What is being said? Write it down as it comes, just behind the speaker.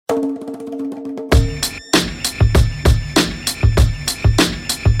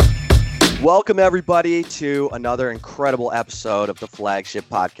Welcome, everybody, to another incredible episode of the Flagship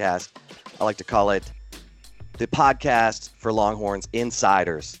Podcast. I like to call it the podcast for Longhorns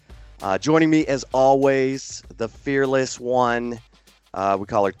insiders. Joining me, as always, the fearless one. We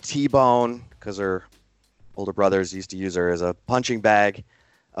call her T-Bone because her older brothers used to use her as a punching bag,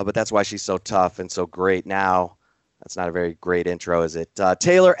 but that's why she's so tough and so great now. That's not a very great intro, is it?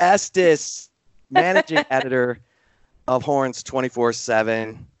 Taylor Estes, managing editor of Horns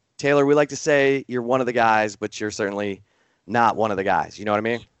 24/7. Taylor, we like to say you're one of the guys, but you're certainly not one of the guys. You know what I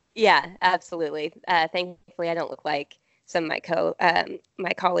mean? Yeah, absolutely. Thankfully, I don't look like some of my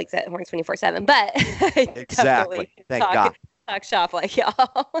colleagues at Horns 24/7, but I exactly. Thank God. Talk shop like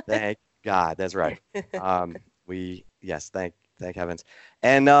y'all. Thank God. That's right. Thank heavens.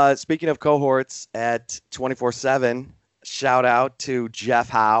 And speaking of cohorts at 24/7, shout out to Jeff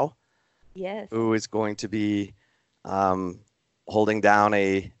Howe. Yes. Who is going to be holding down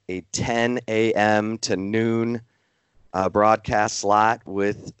a 10 a.m. to noon broadcast slot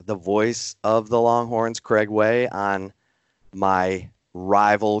with the voice of the Longhorns, Craig Way, on my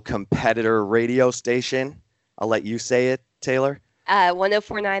rival competitor radio station. I'll let you say it, Taylor.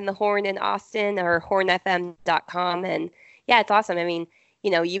 1049 The Horn in Austin, or hornfm.com. And yeah, it's awesome. I mean,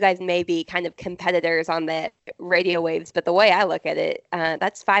 you guys may be kind of competitors on the radio waves, but the way I look at it,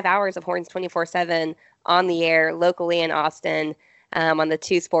 that's 5 hours of Horns 24/7 on the air locally in Austin, on the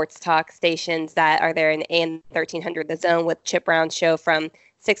two sports talk stations that are there in AM 1300 The Zone, with Chip Brown's show from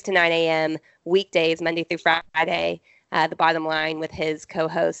 6 to 9 a.m. weekdays, Monday through Friday. The Bottom Line with his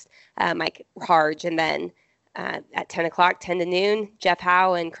co-host, Mike Harge. And then at 10 o'clock, 10 to noon, Jeff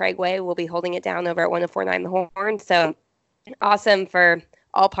Howe and Craig Way will be holding it down over at 1049 The Horn. So awesome for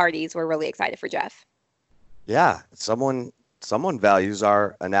all parties. We're really excited for Jeff. Yeah, someone values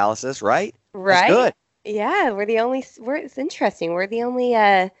our analysis, right? Right. That's good. Yeah, it's interesting. We're the only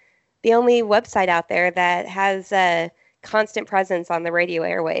website out there that has a constant presence on the radio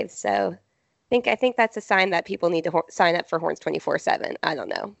airwaves. So I think that's a sign that people need to sign up for Horns 24/7. I don't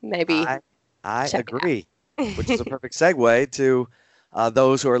know. Maybe I agree, which is a perfect segue to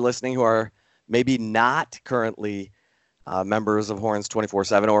those who are listening who are maybe not currently members of Horns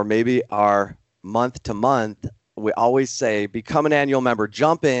 24/7, or maybe are month to month. We always say, become an annual member,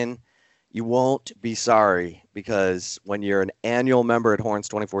 jump in. You won't be sorry, because when you're an annual member at Horns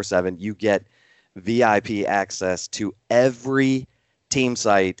 24/7, you get VIP access to every team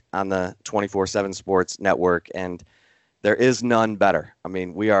site on the 24/7 Sports Network, and there is none better. I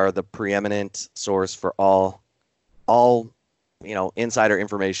mean, we are the preeminent source for all insider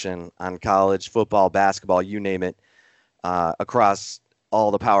information on college football, basketball, you name it, across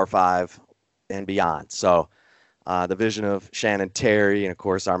all the Power Five and beyond. So the vision of Shannon Terry, and of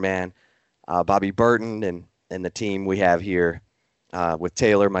course our man Bobby Burton, and the team we have here with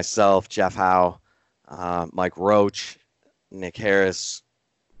Taylor, myself, Jeff Howe, Mike Roach, Nick Harris,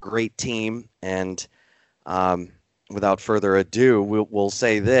 great team. And without further ado, we'll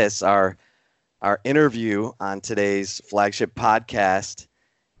say this: our interview on today's Flagship Podcast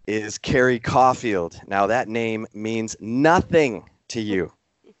is Kerry Caulfield. Now, that name means nothing to you,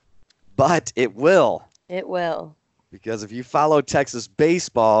 but it will. It will. Because if you follow Texas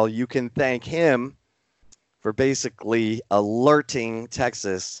baseball, you can thank him for basically alerting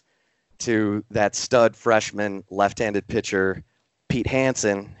Texas to that stud freshman left-handed pitcher, Pete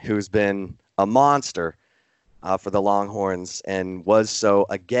Hansen, who's been a monster for the Longhorns, and was so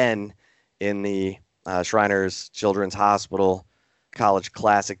again in the Shriners Children's Hospital College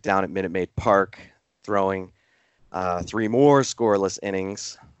Classic down at Minute Maid Park, throwing 3 more scoreless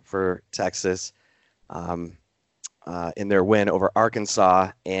innings for Texas in their win over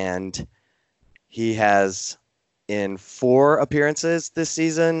Arkansas. And he has, in 4 appearances this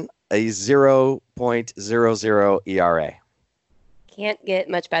season, a 0.00 ERA. Can't get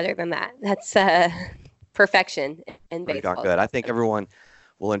much better than that. That's perfection in baseball. Pretty darn good. I think everyone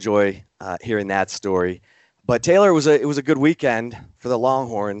will enjoy hearing that story. But Taylor, it was a good weekend for the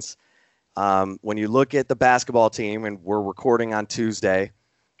Longhorns. When you look at the basketball team, and we're recording on Tuesday,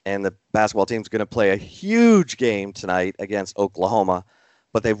 and the basketball team's going to play a huge game tonight against Oklahoma,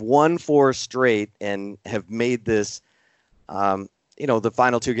 but they've won 4 straight and have made this, the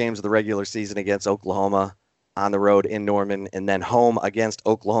final 2 games of the regular season against Oklahoma on the road in Norman, and then home against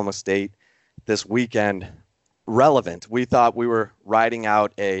Oklahoma State this weekend, relevant. We thought we were riding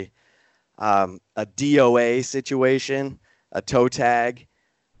out a DOA situation, a toe tag,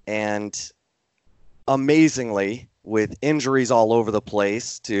 and amazingly, with injuries all over the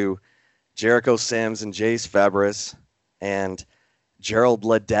place to Jericho Sims and Jace Febres and Gerald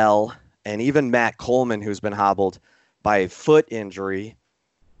Liddell and even Matt Coleman, who's been hobbled by a foot injury,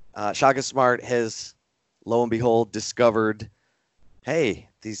 Shaka Smart has, lo and behold, discovered, hey,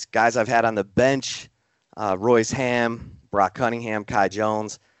 these guys I've had on the bench, Royce Ham, Brock Cunningham, Kai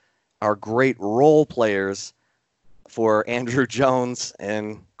Jones, are great role players for Andrew Jones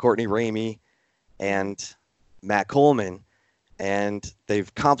and Courtney Ramey and Matt Coleman. And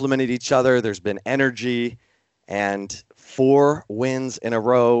they've complemented each other. There's been energy. And 4 wins in a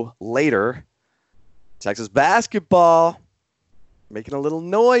row later, Texas basketball making a little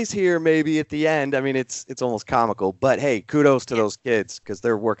noise here maybe at the end. I mean, it's almost comical. But, hey, kudos to those kids because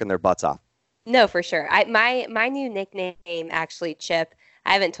they're working their butts off. No, for sure. My new nickname, actually, Chip,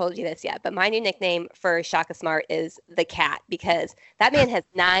 I haven't told you this yet, but my new nickname for Shaka Smart is the Cat, because that man has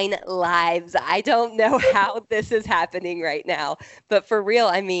 9 lives. I don't know how this is happening right now, but for real,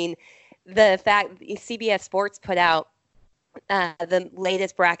 I mean, the fact CBS Sports put out the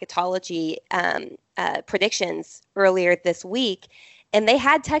latest bracketology predictions earlier this week, and they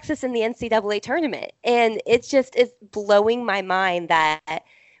had Texas in the NCAA tournament, and it's blowing my mind that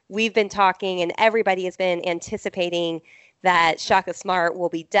we've been talking and everybody has been anticipating that Shaka Smart will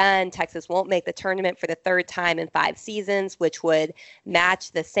be done. Texas won't make the tournament for the 3rd time in 5 seasons, which would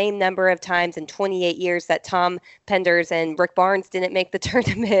match the same number of times in 28 years that Tom Penders and Rick Barnes didn't make the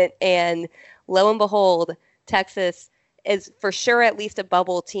tournament. And lo and behold, Texas is for sure at least a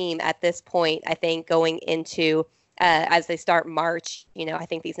bubble team at this point, I think, going into as they start March. I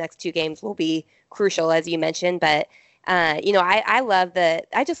think these next 2 games will be crucial, as you mentioned, but I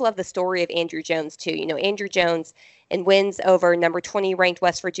just love the story of Andrew Jones too. Andrew Jones in wins over number 20 ranked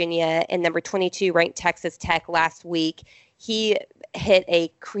West Virginia and number 22 ranked Texas Tech last week. He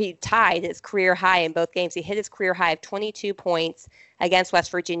tied his career high in both games. He hit his career high of 22 points against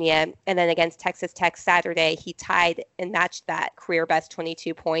West Virginia, and then against Texas Tech Saturday, he tied and matched that career best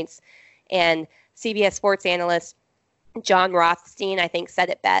 22 points. And CBS Sports analyst John Rothstein, I think, said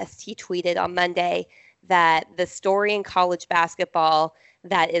it best. He tweeted on Monday that the story in college basketball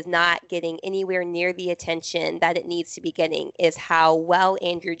that is not getting anywhere near the attention that it needs to be getting is how well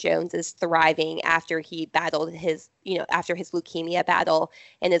Andrew Jones is thriving after he battled after his leukemia battle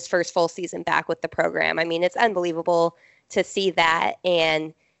in his first full season back with the program. I mean, it's unbelievable to see that.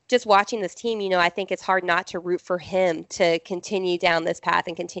 And just watching this team, I think it's hard not to root for him to continue down this path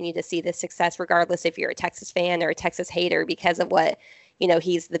and continue to see this success, regardless if you're a Texas fan or a Texas hater, because of what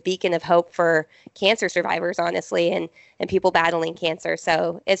he's the beacon of hope for cancer survivors, honestly, and people battling cancer.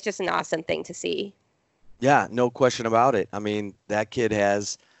 So it's just an awesome thing to see. Yeah, no question about it. I mean, that kid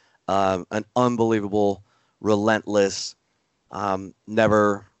has an unbelievable, relentless,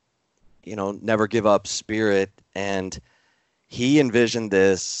 never give up spirit. And he envisioned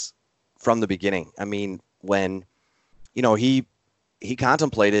this from the beginning. I mean, when, he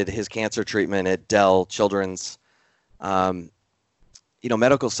contemplated his cancer treatment at Dell Children's,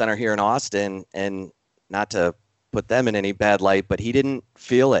 medical center here in Austin, and not to put them in any bad light, but he didn't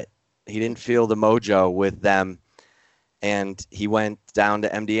feel it. He didn't feel the mojo with them. And he went down to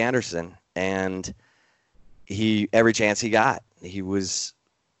MD Anderson, and every chance he got, he was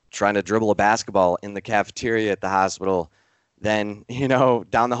trying to dribble a basketball in the cafeteria at the hospital, then,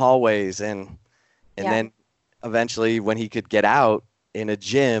 down the hallways, and then eventually when he could get out in a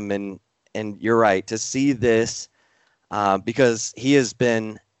gym. And you're right, to see this, because he has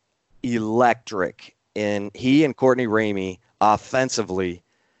been electric, and he and Courtney Ramey offensively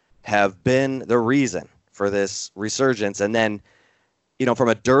have been the reason for this resurgence. And then, from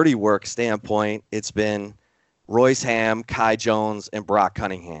a dirty work standpoint, it's been Royce Ham, Kai Jones, and Brock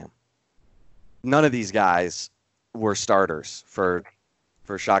Cunningham. None of these guys were starters for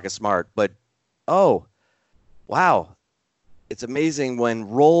Shaka Smart, but wow, it's amazing when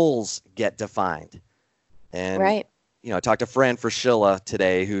roles get defined. And right. I talked to Fran Fraschilla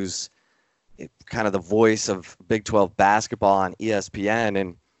today, who's kind of the voice of Big 12 basketball on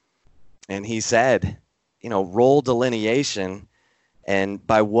ESPN, and he said, role delineation, and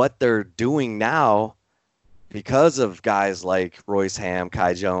by what they're doing now, because of guys like Royce Ham,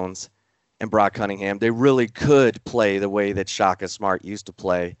 Kai Jones, and Brock Cunningham, they really could play the way that Shaka Smart used to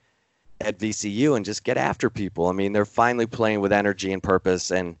play at VCU and just get after people. I mean, they're finally playing with energy and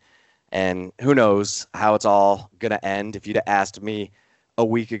purpose, and who knows how it's all going to end. If you'd have asked me a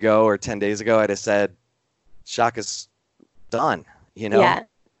week ago or 10 days ago, I'd have said Shaka's done, Yeah.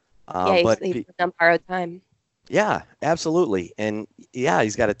 He's on borrowed time. Yeah, absolutely. And yeah,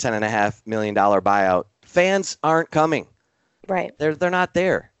 he's got a $10.5 million buyout. Fans aren't coming. Right. They're not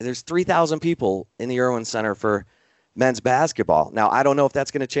there. There's 3,000 people in the Irwin Center for men's basketball. Now, I don't know if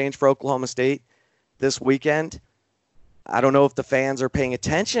that's going to change for Oklahoma State this weekend. I don't know if the fans are paying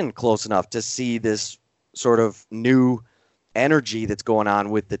attention close enough to see this sort of new energy that's going on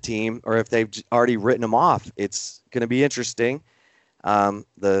with the team, or if they've already written them off. It's going to be interesting.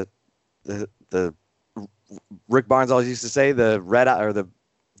 The Rick Barnes always used to say the red eye, or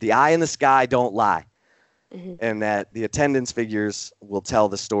the eye in the sky don't lie, and that the attendance figures will tell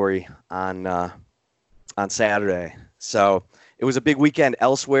the story on Saturday. So it was a big weekend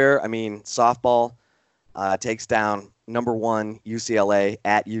elsewhere. I mean, softball takes down number 1 UCLA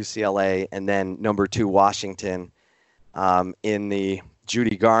at UCLA, and then number 2 Washington in the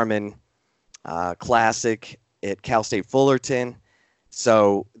Judy Garman Classic at Cal State Fullerton.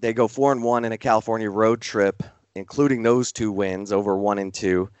 So they go 4-1 in a California road trip, including those 2 wins over 1 and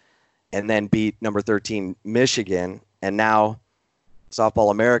 2, and then beat number 13 Michigan. And now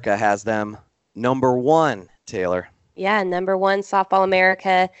Softball America has them number 1, Taylor. Yeah, number 1 Softball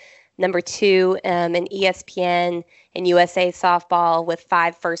America, number 2 in ESPN and USA Softball with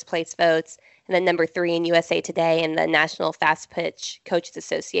 5 first place votes, and then number 3 in USA Today, and the National Fast Pitch Coaches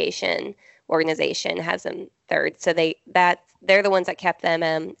Association organization has them 3rd. So they're the ones that kept them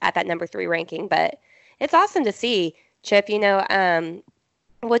at that number 3 ranking. But it's awesome to see, Chip,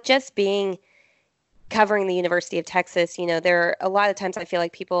 with just being covering the University of Texas, there are a lot of times I feel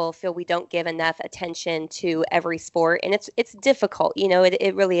like people feel we don't give enough attention to every sport, and it's difficult.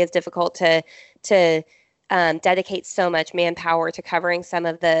 It really is difficult to dedicate so much manpower to covering some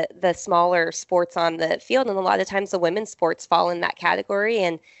of the smaller sports on the field, and a lot of times the women's sports fall in that category.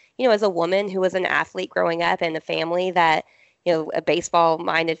 And as a woman who was an athlete growing up in a family that a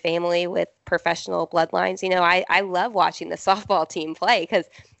baseball-minded family with professional bloodlines, I love watching the softball team play because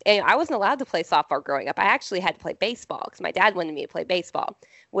I wasn't allowed to play softball growing up. I actually had to play baseball because my dad wanted me to play baseball,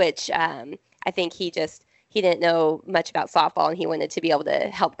 which I think he didn't know much about softball, and he wanted to be able to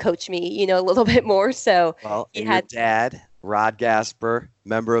help coach me, a little bit more. So your dad, Rod Gasper,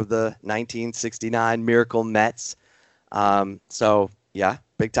 member of the 1969 Miracle Mets. So yeah,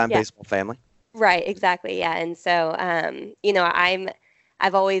 big time baseball family. Right, exactly. Yeah. And so,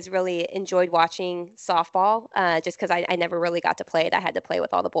 I've always really enjoyed watching softball just because I never really got to play it. I had to play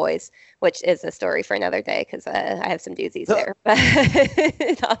with all the boys, which is a story for another day because I have some doozies there. But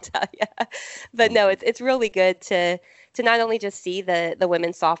I'll tell you. But no, it's really good to not only just see the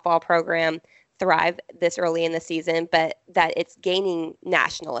women's softball program thrive this early in the season, but that it's gaining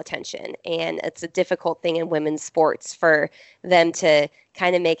national attention. And it's a difficult thing in women's sports for them to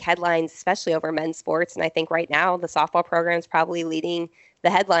kind of make headlines, especially over men's sports. And I think right now the softball program is probably leading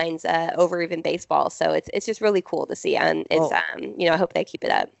the headlines over even baseball. So it's just really cool to see. And it's I hope they keep it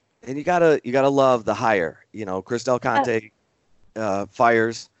up. And you gotta love the hire. Chris Del Conte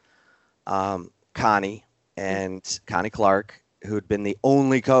fires Connie Clark, who had been the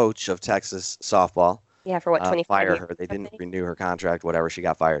only coach of Texas softball. Yeah, for what, 25 fire years? her. They didn't renew her contract, whatever. She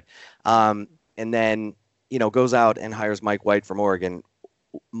got fired. And then, goes out and hires Mike White from Oregon.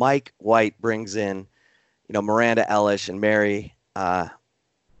 Mike White brings in, Miranda Ellish and Mary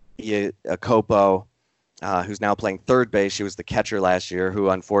Acopo, who's now playing third base. She was the catcher last year, who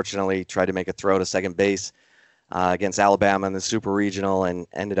unfortunately tried to make a throw to second base against Alabama in the Super Regional and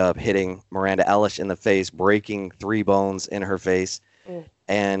ended up hitting Miranda Ellish in the face, breaking 3 bones in her face.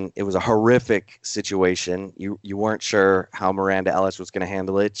 And it was a horrific situation. You weren't sure how Miranda Ellish was going to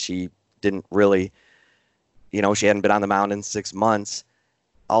handle it. She didn't really, she hadn't been on the mound in 6 months.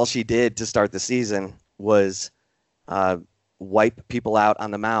 All she did to start the season was wipe people out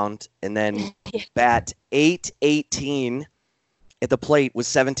on the mound and then bat .818 at the plate with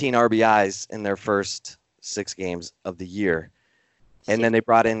 17 RBIs in their first 6 games of the year. And then they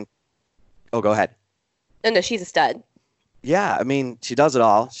brought in, go ahead. No, she's a stud. Yeah, I mean, she does it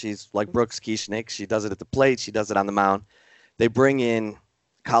all. She's like Brooks Kieschnick. She does it at the plate. She does it on the mound. They bring in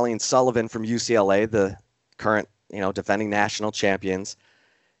Colleen Sullivan from UCLA, the current, defending national champions.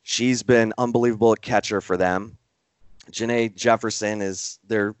 She's been unbelievable at catcher for them. Janae Jefferson is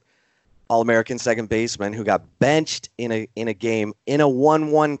their All-American second baseman who got benched in a game in a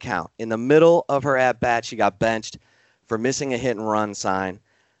 1-1 count. In the middle of her at-bat, she got benched for missing a hit-and-run sign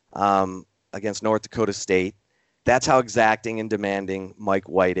against North Dakota State. That's how exacting and demanding Mike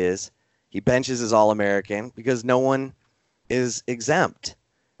White is. He benches his All-American because no one is exempt.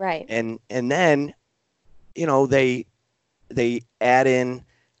 Right. And then, they add in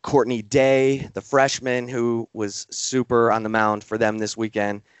Courtney Day, the freshman who was super on the mound for them this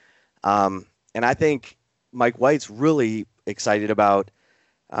weekend. And I think Mike White's really excited about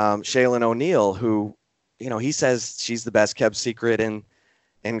Shaylin O'Neal, who, he says she's the best kept secret in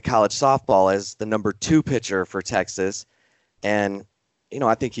college softball as the number 2 pitcher for Texas. And,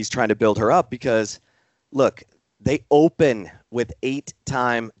 I think he's trying to build her up because, look, they open with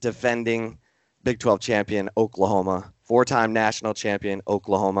 8-time defending Big 12 champion Oklahoma four-time national champion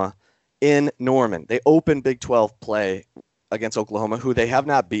Oklahoma in Norman. They opened Big 12 play against Oklahoma, who they have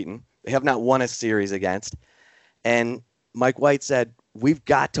not beaten. They have not won a series against. And Mike White said, we've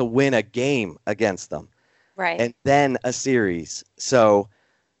got to win a game against them. Right. And then a series. So,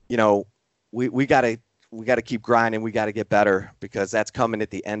 we got to keep grinding. We got to get better because that's coming at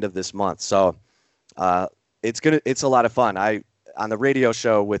the end of this month. So it's a lot of fun. On the radio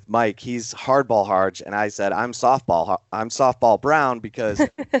show with Mike, he's hardball Harge, and I said I'm softball Brown because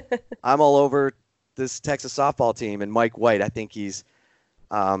I'm all over this Texas softball team. And Mike White, I think he's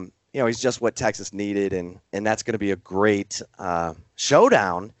he's just what Texas needed, and that's going to be a great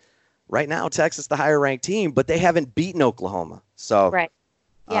showdown. Right now, Texas the higher ranked team, but they haven't beaten Oklahoma. So right.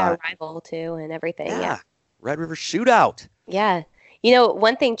 Yeah, rival too and everything. Yeah. Red River shootout. Yeah.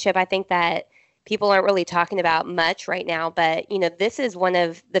 One thing, Chip, I think that people aren't really talking about much right now, but, this is one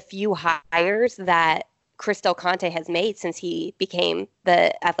of the few hires that Chris Del Conte has made since he became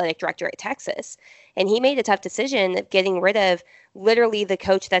the athletic director at Texas. And he made a tough decision of getting rid of literally the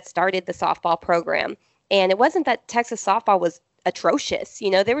coach that started the softball program. And it wasn't that Texas softball was atrocious.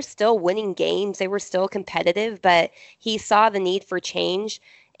 They were still winning games. They were still competitive, but he saw the need for change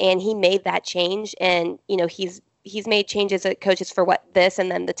and he made that change. And, he's made changes at coaches for this and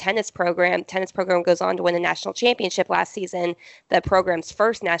then the tennis program. Tennis program goes on to win a national championship last season, the program's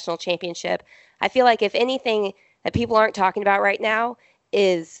first national championship. I feel like if anything that people aren't talking about right now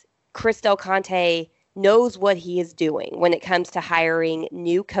is Chris Del Conte knows what he is doing when it comes to hiring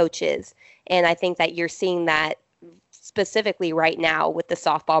new coaches. And I think that you're seeing that specifically right now with the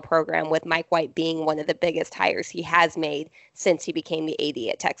softball program, with Mike White being one of the biggest hires he has made since he became the AD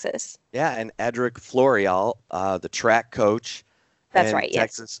at Texas. Yeah, and Edric Florial, the track coach. That's right,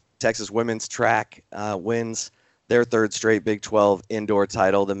 yes. Texas women's track wins their third straight Big 12 indoor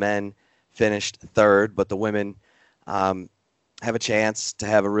title. The men finished third, but the women have a chance to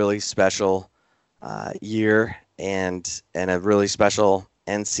have a really special year and a really special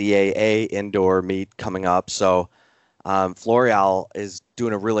NCAA indoor meet coming up. So Florial is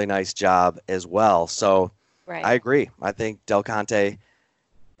doing a really nice job as well. So right. I agree. I think Del Conte,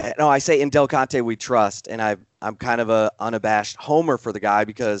 I say in Del Conte we trust, and I'm kind of a unabashed homer for the guy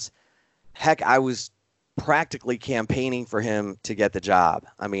because, heck, I was practically campaigning for him to get the job.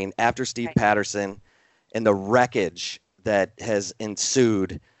 I mean, after Steve Patterson and the wreckage that has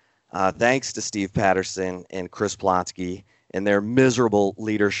ensued, thanks to Steve Patterson and Chris Plonsky and their miserable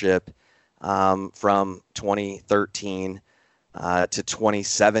leadership from 2013 to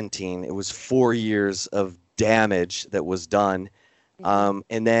 2017. It was 4 years of damage that was done.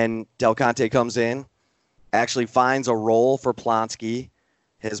 And then Del Conte comes in, actually finds a role for Plonsky,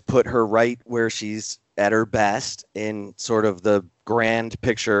 has put her right where she's at her best in sort of the grand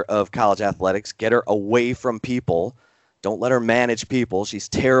picture of college athletics. Get her away from people. Don't let her manage people. She's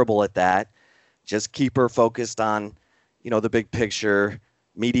terrible at that. Just keep her focused on, the big picture,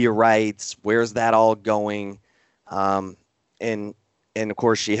 media rights, where's that all going? And of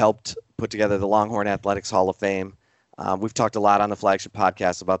course, she helped put together the Longhorn Athletics Hall of Fame. We've talked a lot on the flagship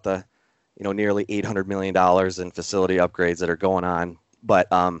podcast about the, nearly $800 million in facility upgrades that are going on. But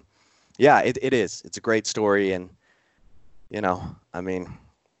yeah, it is. It's a great story. And,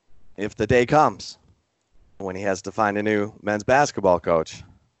 if the day comes when he has to find a new men's basketball coach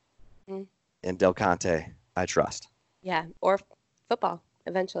in Del Conte, I trust. Yeah, or football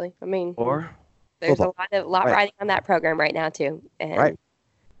eventually. Or there's football. a lot riding on that program right now too. And,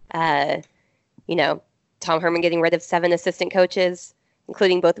 Tom Herman getting rid of 7 assistant coaches,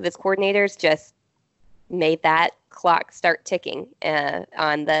 including both of his coordinators, just made that clock start ticking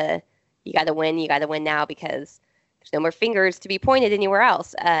on the you got to win now because there's no more fingers to be pointed anywhere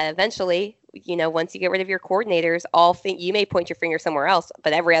else. Eventually, once you get rid of your coordinators, you may point your finger somewhere else,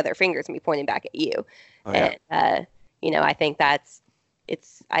 but every other finger is going to be pointing back at you. Oh, yeah. And, I think I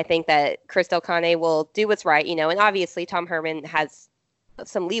think that Chris Del Conte will do what's right, and obviously Tom Herman has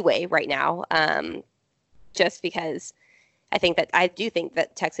some leeway right now, just because I do think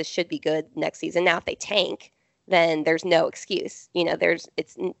that Texas should be good next season. Now, if they tank, then there's no excuse.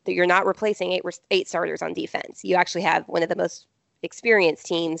 You're not replacing 8 starters on defense. You actually have one of the most experienced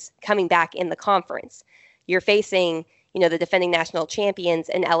teams coming back in the conference. You're facing, the defending national champions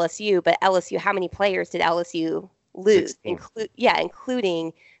in LSU, but LSU, how many players did LSU lose?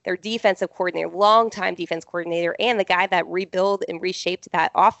 Including their defensive coordinator, longtime defense coordinator, and the guy that rebuilt and reshaped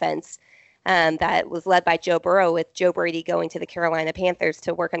that offense that was led by Joe Burrow, with Joe Brady going to the Carolina Panthers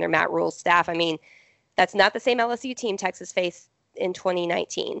to work under Matt Rule's staff. That's not the same LSU team Texas faced in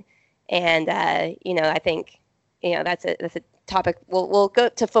 2019. And, I think, that's a topic. We'll go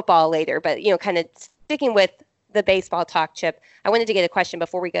to football later, but, kind of sticking with the baseball talk, Chip, I wanted to get a question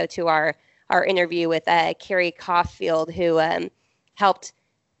before we go to our interview with Kerry Caulfield, who helped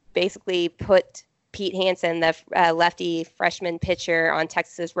basically put Pete Hansen, the lefty freshman pitcher, on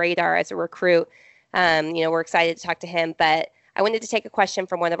Texas's radar as a recruit. We're excited to talk to him, but I wanted to take a question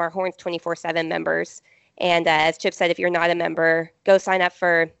from one of our Horns 24/7 members. And as Chip said, if you're not a member, go sign up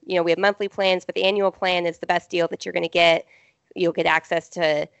for, we have monthly plans, but the annual plan is the best deal that you're going to get. You'll get access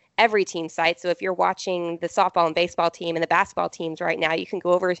to every team site. So if you're watching the softball and baseball team and the basketball teams right now, you can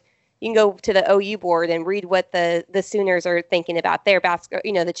go to the OU board and read what the Sooners are thinking about their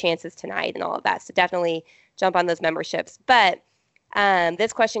basketball, the chances tonight and all of that. So definitely jump on those memberships. But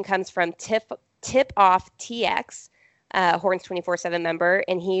this question comes from Tip Off TX, Horns 24/7 member,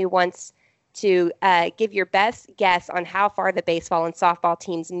 and he wants to give your best guess on how far the baseball and softball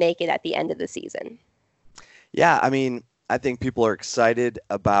teams make it at the end of the season. Yeah, I mean, I think people are excited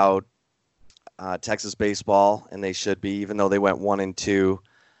about Texas baseball, and they should be, even though they went 1-2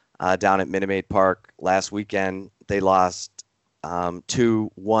 down at Minute Maid Park last weekend. They lost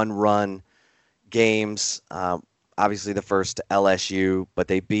 2 one-run games. Obviously, the first to LSU, but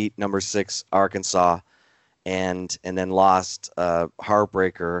they beat number 6 Arkansas, and then lost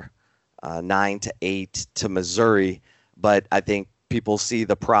heartbreaker 9-8 to Missouri. But I think people see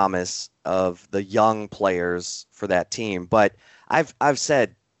the promise of the young players for that team. But I've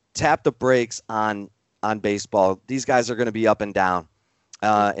said, tap the brakes on baseball. These guys are going to be up and down,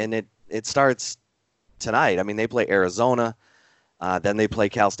 and it starts tonight. I mean, they play Arizona, then they play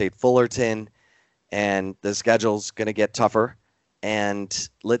Cal State Fullerton, and the schedule's going to get tougher. And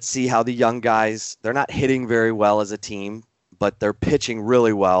let's see how the young guys, they're not hitting very well as a team, but they're pitching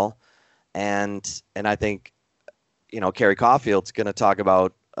really well. And I think, Kerry Caulfield's going to talk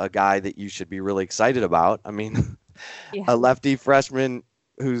about a guy that you should be really excited about. I mean, yeah. A lefty freshman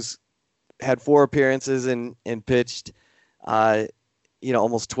who's had 4 appearances and pitched,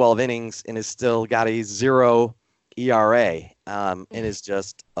 almost 12 innings and has still got a 0 ERA and is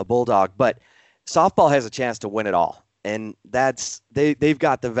just a bulldog. But softball has a chance to win it all. And they've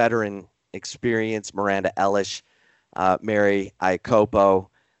got the veteran experience, Miranda Ellish, Mary Iacopo,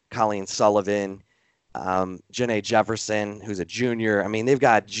 Colleen Sullivan, Janae Jefferson, who's a junior. I mean, they've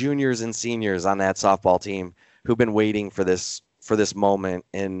got juniors and seniors on that softball team who've been waiting for this moment.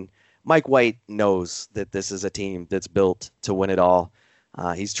 And Mike White knows that this is a team that's built to win it all.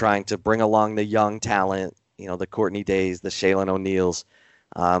 He's trying to bring along the young talent, the Courtney Days, the Shaylin O'Neals.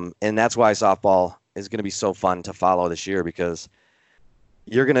 And that's why softball is going to be so fun to follow this year, because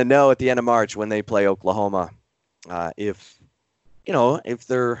you're going to know at the end of March when they play Oklahoma, if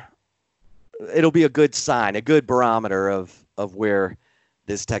it'll be a good sign, a good barometer of where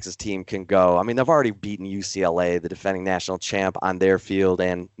this Texas team can go. I mean, they've already beaten UCLA, the defending national champ, on their field,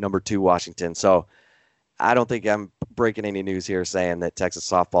 and number 2 Washington. So I don't think I'm breaking any news here saying that Texas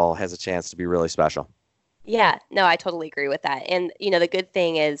softball has a chance to be really special. Yeah, no, I totally agree with that. And, the good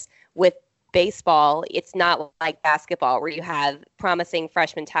thing is with baseball, it's not like basketball where you have promising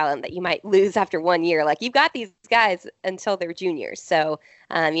freshman talent that you might lose after 1 year. Like, you've got these guys until they're juniors. So,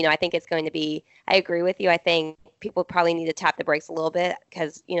 I think it's going to be, I agree with you. I think people probably need to tap the brakes a little bit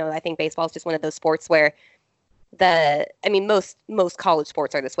because, I think baseball is just one of those sports where most college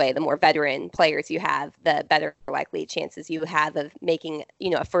sports are this way. The more veteran players you have, the better likely chances you have of making,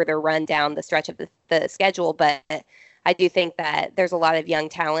 a further run down the stretch of the schedule. But I do think that there's a lot of young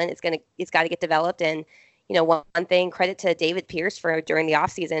talent. It's got to get developed. And, one thing, credit to David Pierce for during the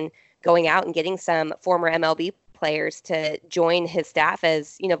offseason going out and getting some former MLB players to join his staff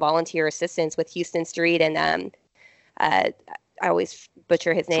as, volunteer assistants with Houston Street and I always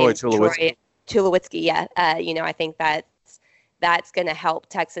butcher his name. Troy Tulowitzki. Yeah. I think that's going to help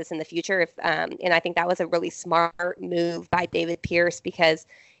Texas in the future. And I think that was a really smart move by David Pierce because,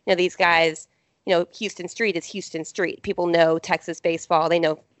 these guys, Houston Street is Houston Street. People know Texas baseball. They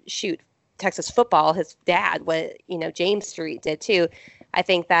know, Texas football. His dad, James Street did too. I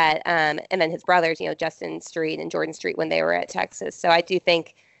think that, and then his brothers, Justin Street and Jordan Street when they were at Texas. So I do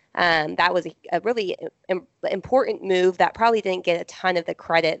think that was a really important move that probably didn't get a ton of the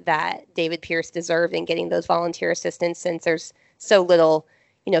credit that David Pierce deserved in getting those volunteer assistants, since there's so little,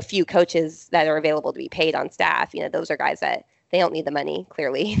 few coaches that are available to be paid on staff. Those are guys that they don't need the money.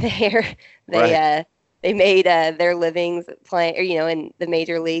 Clearly, they made their livings playing, in the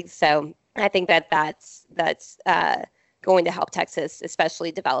major leagues. So I think that's going to help Texas,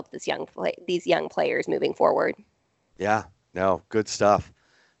 especially develop these young players moving forward. Yeah, no, good stuff.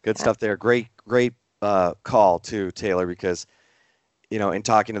 Good stuff there. Great call too, Taylor, because, in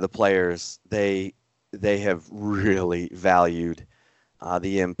talking to the players, they have really valued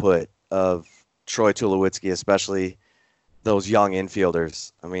the input of Troy Tulowitzki, especially those young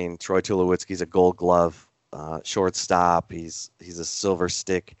infielders. I mean, Troy Tulowitzki's a Gold Glove shortstop. He's a Silver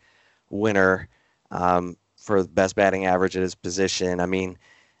Stick winner for the best batting average at his position. I mean,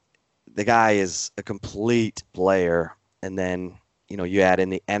 the guy is a complete player. And then, you add in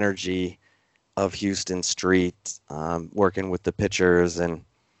the energy of Houston Street, working with the pitchers and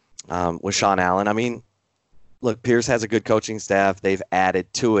with Sean Allen. I mean, look, Pierce has a good coaching staff. They've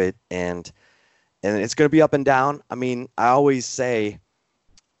added to it, and it's going to be up and down. I mean, I always say,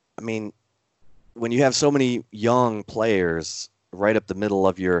 when you have so many young players right up the middle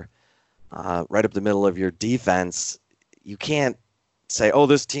of your defense, you can't say, oh,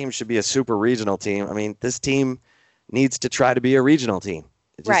 this team should be a super regional team. I mean, this team needs to try to be a regional team.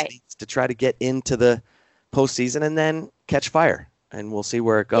 It just needs to try to get into the postseason and then catch fire, and we'll see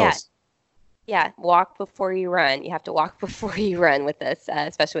where it goes. Yeah, walk before you run. You have to walk before you run with this,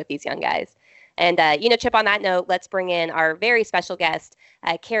 especially with these young guys. And, Chip, on that note, let's bring in our very special guest,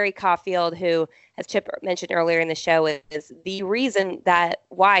 Kerry Caulfield, who, as Chip mentioned earlier in the show, is the reason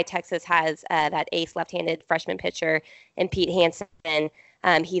why Texas has that ace left-handed freshman pitcher in Pete Hansen.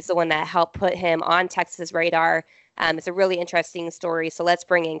 He's the one that helped put him on Texas' radar. It's a really interesting story. So let's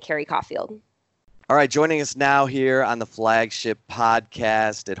bring in Kerry Caulfield. All right, joining us now here on the flagship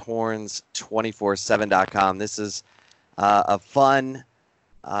podcast at horns247.com. This is a fun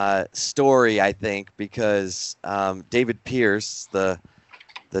story, I think, because David Pierce, the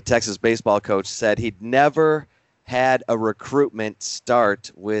Texas baseball coach, said he'd never had a recruitment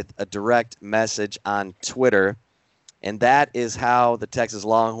start with a direct message on Twitter, and that is how the Texas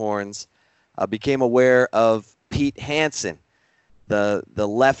Longhorns became aware of Pete Hansen, the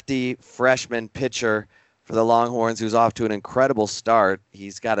lefty freshman pitcher for the Longhorns, who's off to an incredible start.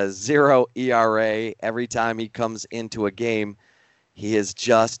 He's got a 0 ERA every time he comes into a game. He has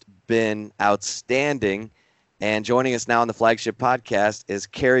just been outstanding. And joining us now on the flagship podcast is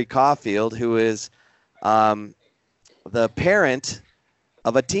Kerry Caulfield, who is the parent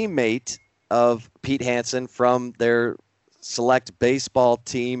of a teammate of Pete Hansen from their select baseball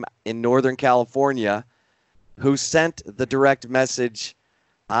team in Northern California, who sent the direct message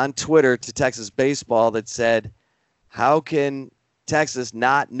on Twitter to Texas baseball that said, how can Texas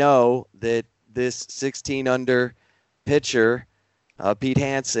not know that this 16 under pitcher, Pete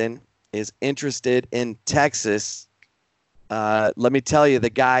Hansen, is interested in Texas? Let me tell you, the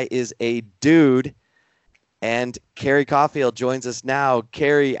guy is a dude. And Kerry Caulfield joins us now.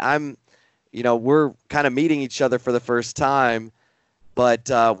 Kerry, we're kind of meeting each other for the first time, but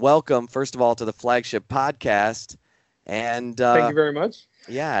welcome, first of all, to the flagship podcast. And thank you very much.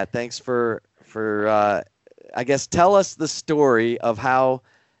 Yeah, thanks for I guess tell us the story of how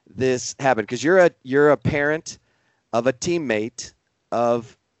this happened, because you're a parent of a teammate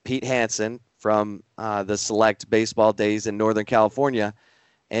of Pete Hansen from the select baseball days in Northern California,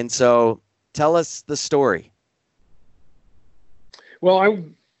 and so tell us the story. Well,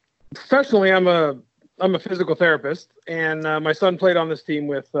 professionally, I'm a physical therapist, and my son played on this team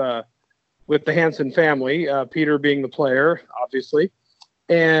with the Hansen family, Peter being the player, obviously.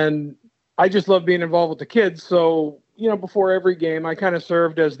 And I just love being involved with the kids. So, before every game, I kind of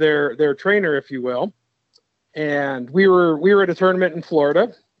served as their trainer, if you will. And we were at a tournament in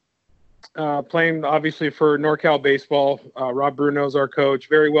Florida, playing obviously for NorCal baseball. Rob Bruno's our coach,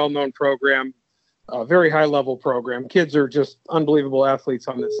 very well-known program, very high-level program. Kids are just unbelievable athletes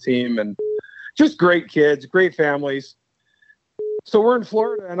on this team, and just great kids, great families. So we're in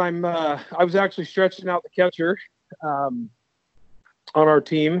Florida, and I was actually stretching out the catcher on our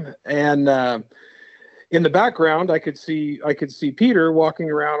team, and in the background, I could see Peter walking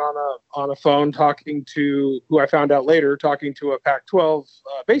around on a phone, talking to who I found out later, talking to a Pac-12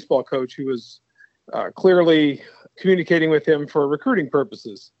 baseball coach who was clearly communicating with him for recruiting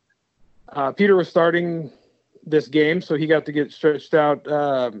purposes. Peter was starting this game, so he got to get stretched out,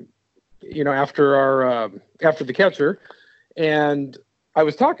 after the catcher. And I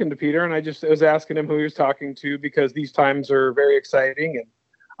was talking to Peter, and I was asking him who he was talking to, because these times are very exciting, and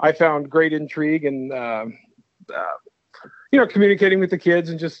I found great intrigue and communicating with the kids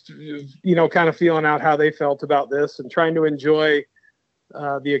and just kind of feeling out how they felt about this and trying to enjoy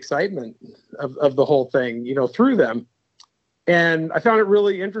the excitement of the whole thing, through them. And I found it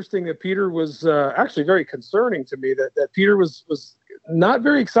really interesting that Peter was actually very concerning to me, that Peter was not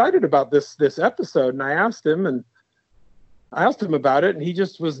very excited about this episode. And I asked him about it, and he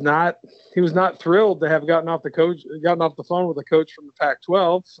just was not thrilled to have gotten off the phone with a coach from the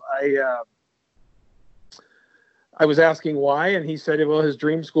Pac-12. I was asking why, and he said, well, his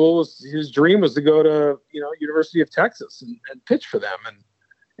dream was to go to, University of Texas and pitch for them.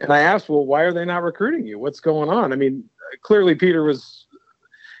 And I asked, well, why are they not recruiting you? What's going on? I mean, clearly Peter was,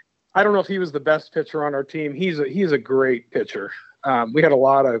 I don't know if he was the best pitcher on our team. He's a great pitcher. We had a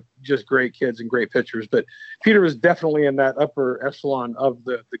lot of just great kids and great pitchers, but Peter was definitely in that upper echelon of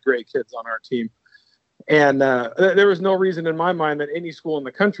the great kids on our team. And there was no reason in my mind that any school in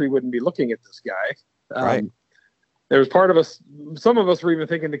the country wouldn't be looking at this guy. Right. There was part of us, some of us were even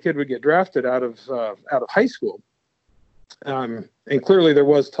thinking the kid would get drafted out of high school. And clearly there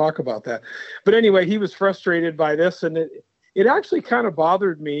was talk about that. But anyway, he was frustrated by this, and it actually kind of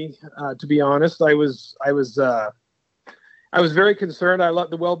bothered me, to be honest. I was very concerned. I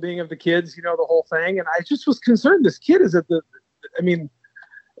loved the well-being of the kids, the whole thing. And I just was concerned. This kid is a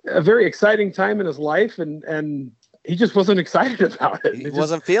very exciting time in his life, and he just wasn't excited about it. He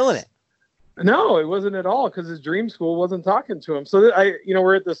wasn't feeling it. No, it wasn't at all, because his dream school wasn't talking to him. So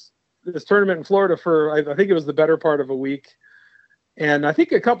we're at this tournament in Florida for, I think it was the better part of a week. And I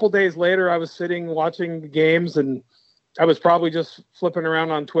think a couple days later, I was sitting watching the games, and I was probably just flipping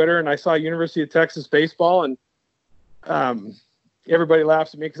around on Twitter, and I saw University of Texas baseball, and everybody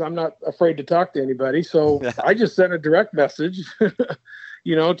laughs at me because I'm not afraid to talk to anybody. So I just sent a direct message,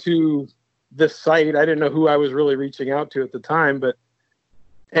 to this site. I didn't know who I was really reaching out to at the time,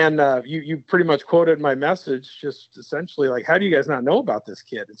 and you pretty much quoted my message, just essentially like, how do you guys not know about this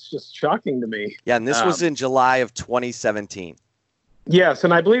kid? It's just shocking to me. Yeah, and this was in July of 2017. Yes,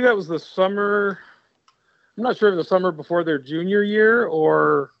 and I believe that was the summer. I'm not sure if it was the summer before their junior year,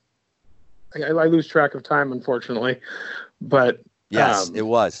 or I lose track of time, unfortunately. But yes, it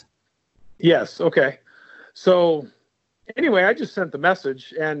was. Yes. Okay. So anyway, I just sent the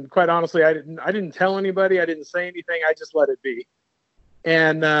message, and quite honestly, I didn't tell anybody. I didn't say anything. I just let it be.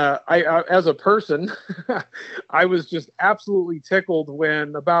 And I as a person, I was just absolutely tickled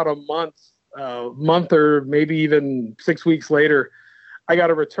when about a month or maybe even 6 weeks later, I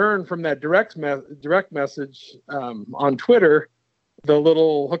got a return from that direct message on Twitter, the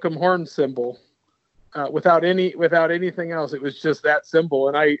little hook 'em horn symbol, without anything else. It was just that symbol,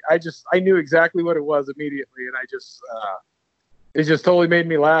 and I knew exactly what it was immediately, and it just totally made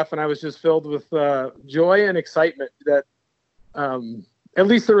me laugh, and I was just filled with joy and excitement that at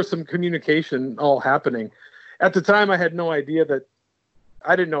least there was some communication all happening. At the time, I had no idea that.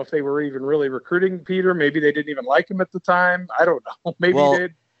 I didn't know if they were even really recruiting Peter. Maybe they didn't even like him at the time. I don't know. Maybe they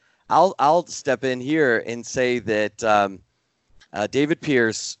did. I'll step in here and say that David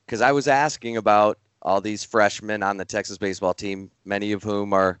Pierce, because I was asking about all these freshmen on the Texas baseball team, many of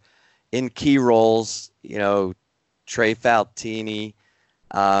whom are in key roles, Trey Faltini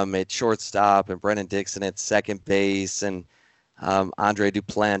at shortstop, and Brennan Dixon at second base, and Andre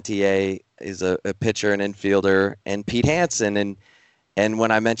Duplantier is a pitcher and infielder, and Pete Hansen. And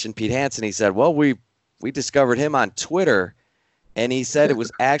when I mentioned Pete Hansen, he said, well, we discovered him on Twitter. And he said it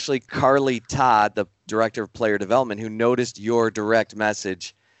was actually Carly Todd, the director of player development, who noticed your direct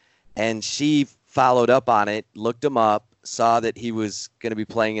message. And she followed up on it, looked him up, saw that he was going to be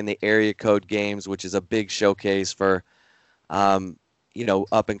playing in the area code games, which is a big showcase for,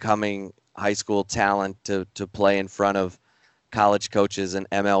 up-and-coming high school talent to play in front of college coaches and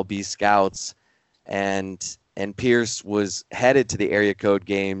MLB scouts. And Pierce was headed to the area code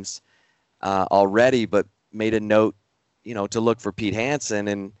games already, but made a note, to look for Pete Hansen.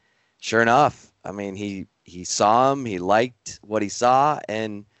 And sure enough, I mean, he saw him, he liked what he saw.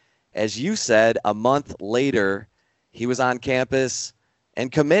 And as you said, a month later, he was on campus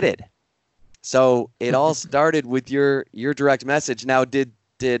and committed. So it all started with your direct message. Now, did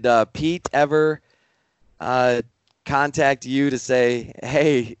Pete ever contact you to say,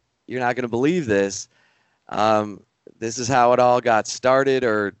 hey, you're not going to believe this? This is how it all got started,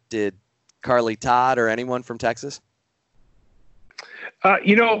 or did Carly Todd or anyone from Texas?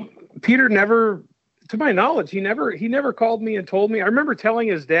 Peter never, to my knowledge, he never called me and told me. I remember telling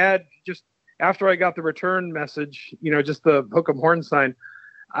his dad just after I got the return message, just the hook 'em horn sign.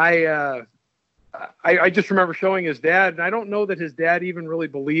 I just remember showing his dad, and I don't know that his dad even really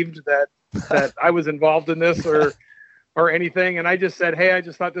believed that I was involved in this or anything. And I just said, hey, I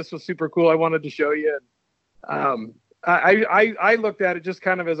just thought this was super cool. I wanted to show you. I looked at it just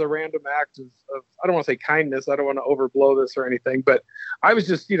kind of as a random act of I don't want to say kindness. I don't want to overblow this or anything, but I was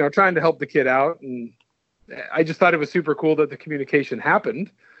just, trying to help the kid out. And I just thought it was super cool that the communication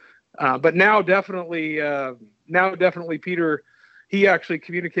happened. But now definitely Peter, he actually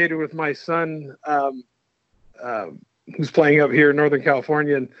communicated with my son, who's playing up here in Northern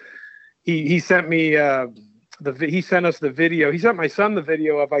California. And he sent me, he sent us the video. He sent my son the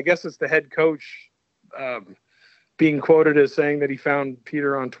video of, I guess it's the head coach, being quoted as saying that he found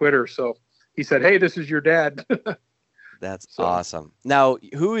Peter on Twitter. So he said, hey, this is your dad. That's awesome. Now,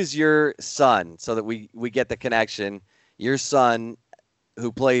 who is your son, so that we get the connection? Your son,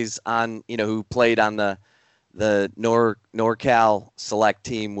 who plays on, who played on the NorCal select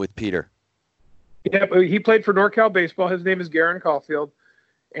team with Peter. Yeah, he played for NorCal baseball. His name is Garen Caulfield,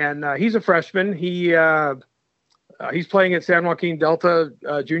 and he's a freshman. He's playing at San Joaquin Delta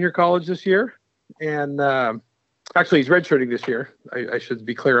Junior College this year, and actually he's redshirting this year. I should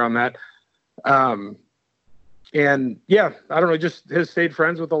be clear on that. And yeah, I don't know, just has stayed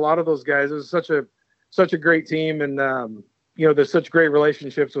friends with a lot of those guys. It was such a great team, and there's such great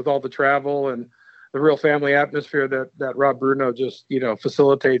relationships with all the travel and the real family atmosphere that Rob Bruno just,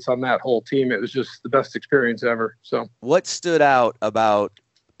 facilitates on that whole team. It was just the best experience ever. So what stood out about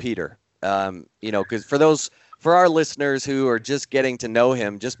Peter? Because for our listeners who are just getting to know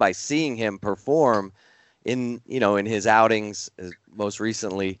him just by seeing him perform in his outings, most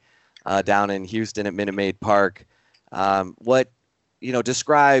recently down in Houston at Minute Maid Park,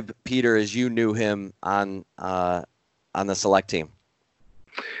 describe Peter as you knew him on the select team.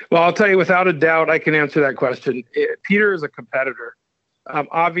 Well, I'll tell you, without a doubt, I can answer that question. Peter is a competitor.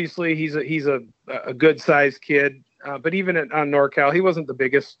 Obviously, he's a good sized kid, but even on NorCal, he wasn't the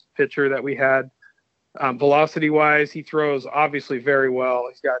biggest pitcher that we had. Velocity wise, he throws obviously very well.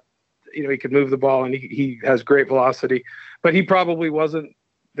 He's got, he can move the ball, and he has great velocity, but he probably wasn't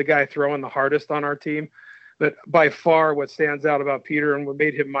the guy throwing the hardest on our team. But by far, what stands out about Peter and what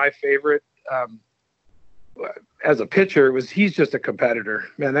made him my favorite as a pitcher was he's just a competitor.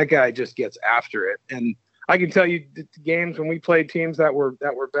 Man, that guy just gets after it. And I can tell you the games when we played teams that were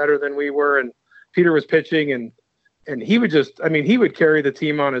better than we were, and Peter was pitching, and he would he would carry the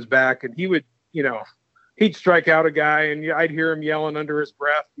team on his back, and he would, he'd strike out a guy, and I'd hear him yelling under his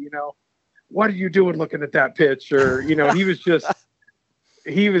breath, what are you doing looking at that pitch? Or, he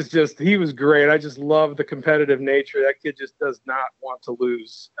was great. I just love the competitive nature. That kid just does not want to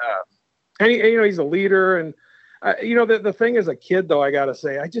lose. And he's a leader. And, the thing as a kid, though, I got to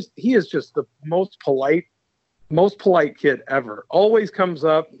say, he is just the most polite kid ever. Always comes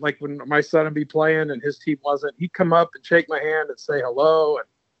up, like when my son would be playing and his team wasn't, he'd come up and shake my hand and say hello and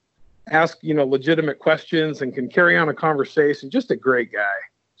ask, legitimate questions, and can carry on a conversation. Just a great guy.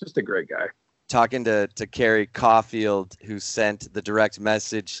 Talking to Kerry Caulfield, who sent the direct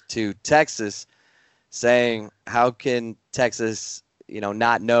message to Texas saying, how can Texas,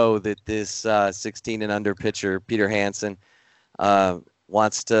 not know that this 16 and under pitcher, Peter Hansen,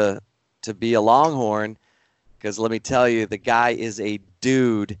 wants to be a Longhorn? Because let me tell you, the guy is a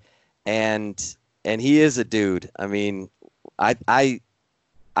dude, and he is a dude. I mean, I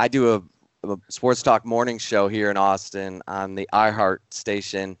do a sports talk morning show here in Austin on the iHeart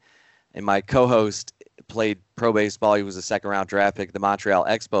station, and my co-host played pro baseball. He was a second-round draft pick at the Montreal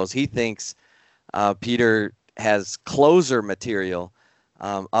Expos. He thinks Peter has closer material.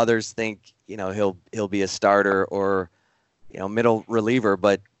 Others think he'll be a starter or middle reliever,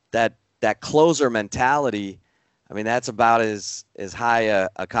 but that closer mentality, I mean, that's about as high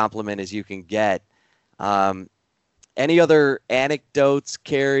a compliment as you can get. Any other anecdotes,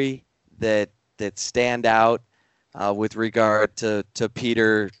 Kerry, that stand out with regard to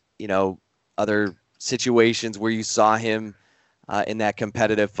Peter? Other situations where you saw him in that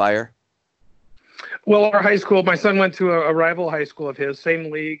competitive fire? Well, our high school, my son went to a rival high school of his,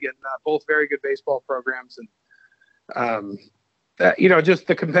 same league, and both very good baseball programs. And, just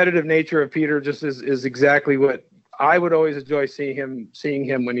the competitive nature of Peter just is exactly what I would always enjoy seeing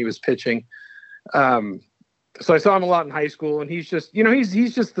him when he was pitching. So I saw him a lot in high school, and he's just,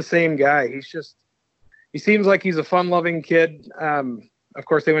 he's just the same guy. He seems like he's a fun-loving kid. Of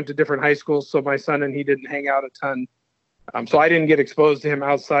course, they went to different high schools, so my son and he didn't hang out a ton. So I didn't get exposed to him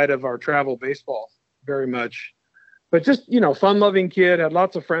outside of our travel baseball very much. But just, fun-loving kid, had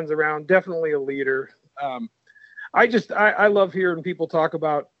lots of friends around, definitely a leader. I love hearing people talk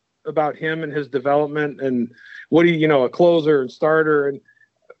about him and his development and what a closer and starter. And,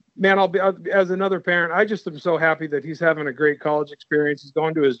 man, as another parent, I just am so happy that he's having a great college experience. He's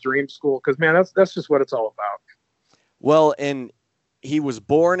going to his dream school because, man, that's just what it's all about. Well, and he was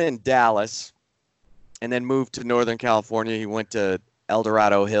born in Dallas and then moved to Northern California. He went to El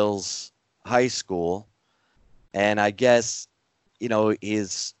Dorado Hills High School. And I guess, the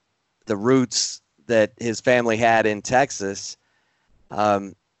roots that his family had in Texas,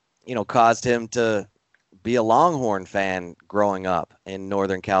 caused him to be a Longhorn fan growing up in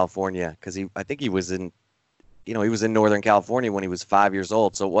Northern California. Because I think he was in Northern California when he was 5 years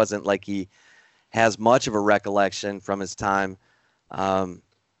old. So it wasn't like he has much of a recollection from his time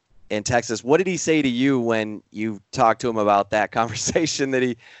in Texas. What did he say to you when you talked to him about that conversation that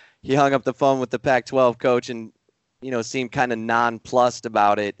he hung up the phone with the Pac-12 coach and seemed kind of nonplussed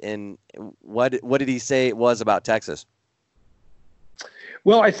about it. And what did he say it was about Texas?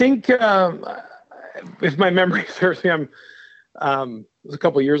 Well, I think if my memory serves me, it was a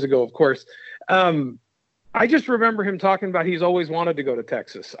couple of years ago, of course. I just remember him talking about he's always wanted to go to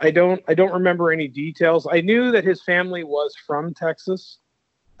Texas. I don't remember any details. I knew that his family was from Texas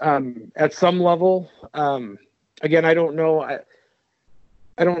at some level. Again, I don't know.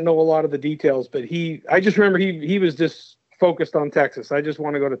 I don't know a lot of the details, but I just remember he was just focused on Texas. I just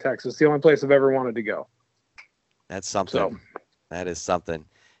want to go to Texas. The only place I've ever wanted to go. That's something. That is something.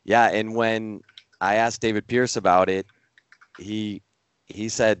 Yeah. And when I asked David Pierce about it, he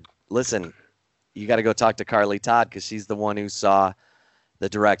said, listen, you got to go talk to Carly Todd because she's the one who saw the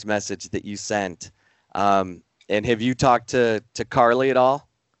direct message that you sent. And have you talked to Carly at all,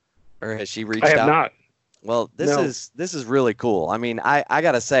 or has she reached out? I have not. Well, this is really cool. I mean, I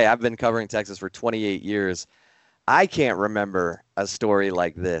got to say, I've been covering Texas for 28 years. I can't remember a story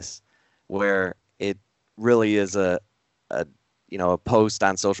like this where it really is a post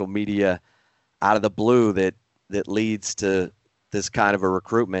on social media out of the blue that leads to this kind of a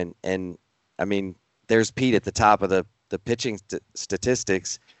recruitment. And I mean, there's Pete at the top of the pitching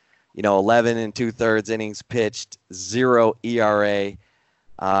statistics, 11 2/3 innings pitched, 0 ERA.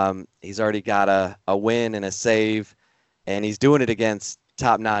 He's already got a win and a save, and he's doing it against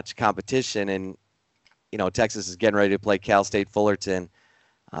top-notch competition. And, Texas is getting ready to play Cal State Fullerton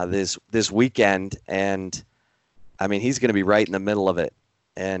this weekend. And, I mean, he's going to be right in the middle of it.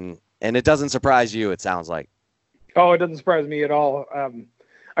 And it doesn't surprise you, it sounds like. Oh, it doesn't surprise me at all.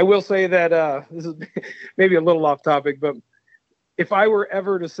 I will say that this is maybe a little off topic, but if I were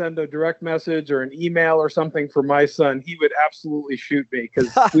ever to send a direct message or an email or something for my son, he would absolutely shoot me because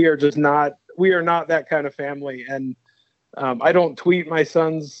we are not that kind of family. And I don't tweet my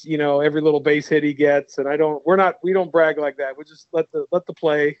son's, every little base hit he gets. And we don't brag like that. We just let the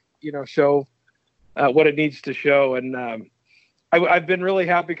play, show what it needs to show. And I've been really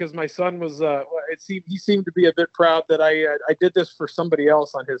happy because my son was, he seemed to be a bit proud that I did this for somebody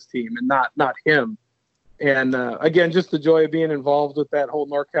else on his team and not him. And again, just the joy of being involved with that whole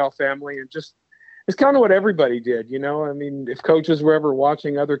NorCal family, and just it's kind of what everybody did, I mean, if coaches were ever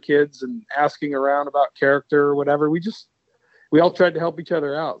watching other kids and asking around about character or whatever, we all tried to help each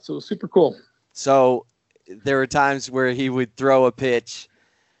other out. So it was super cool. So there were times where he would throw a pitch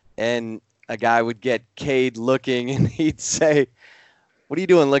and a guy would get Cade looking and he'd say, "What are you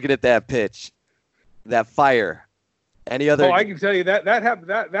doing looking at that pitch? That fire?" Any other? Oh, I can tell you that happened.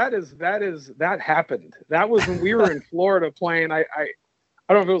 That happened. That was when we were in Florida playing. I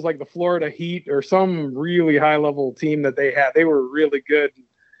don't know if it was like the Florida Heat or some really high level team that they had. They were really good.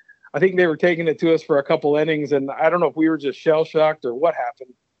 I think they were taking it to us for a couple innings, and I don't know if we were just shell shocked or what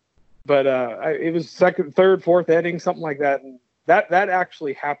happened. But it was second, third, fourth inning, something like that, and that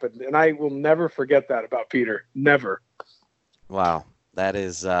actually happened. And I will never forget that about Peter. Never. Wow, that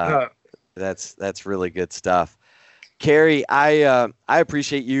is that's really good stuff. Carrie, I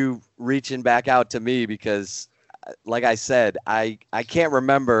appreciate you reaching back out to me because, like I said, I can't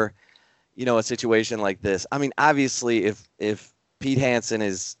remember, a situation like this. I mean, obviously, if Pete Hansen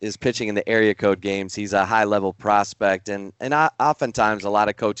is pitching in the area code games, he's a high level prospect, and oftentimes a lot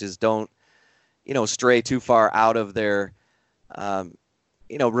of coaches don't, stray too far out of their,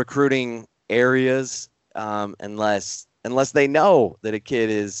 recruiting areas unless they know that a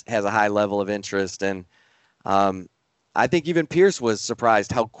kid has a high level of interest. And I think even Pierce was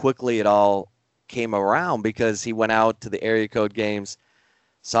surprised how quickly it all came around because he went out to the area code games,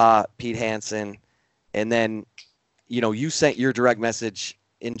 saw Pete Hansen, and then, you sent your direct message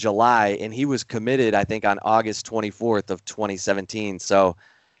in July, and he was committed, I think, on August 24th of 2017. So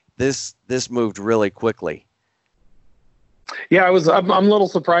this moved really quickly. Yeah, I'm a little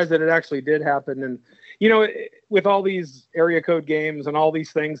surprised that it actually did happen. And, with all these area code games and all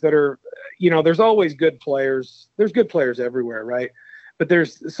these things that are, there's always good players. There's good players everywhere, right? But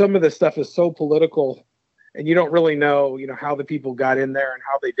there's some of this stuff is so political, and you don't really know, how the people got in there and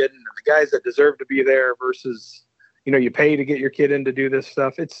how they didn't. And the guys that deserve to be there versus, you pay to get your kid in to do this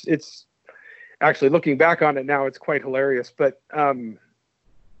stuff. It's actually, looking back on it now, it's quite hilarious. But I'm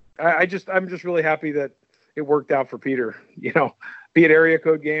just really happy that it worked out for Peter, be it area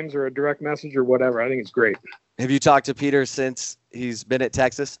code games or a direct message or whatever. I think it's great. Have you talked to Peter since he's been at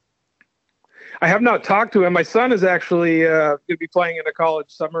Texas? I have not talked to him. My son is actually going to be playing in a college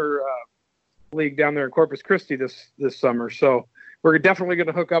summer league down there in Corpus Christi this summer. So we're definitely going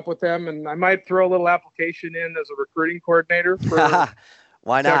to hook up with them, and I might throw a little application in as a recruiting coordinator for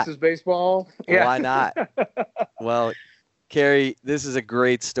Why not? Texas baseball. Yeah. Why not? Well, Carrie, this is a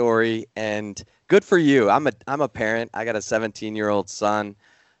great story, and good for you. I'm a parent. I got a 17-year-old son,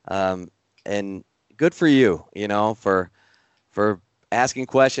 and good for you. For asking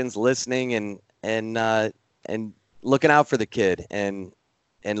questions, listening, and looking out for the kid, and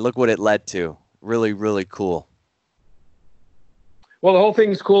look what it led to. Really, really cool. Well, the whole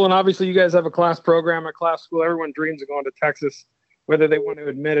thing's cool, and obviously you guys have a class program at class school. Everyone dreams of going to Texas, whether they want to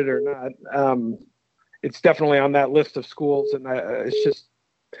admit it or not. It's definitely on that list of schools, and it's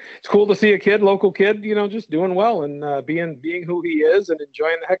cool to see a local kid, just doing well and being who he is and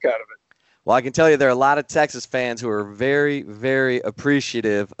enjoying the heck out of it. Well, I can tell you there are a lot of Texas fans who are very, very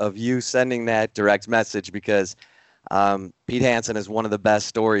appreciative of you sending that direct message because Pete Hansen is one of the best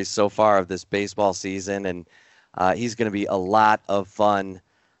stories so far of this baseball season, and he's going to be a lot of fun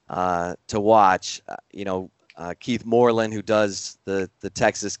to watch. Keith Moreland, who does the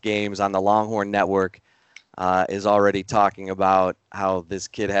Texas games on the Longhorn Network, is already talking about how this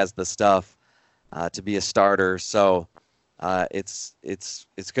kid has the stuff to be a starter. So it's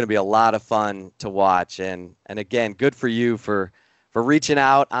going to be a lot of fun to watch. And again, good for you for reaching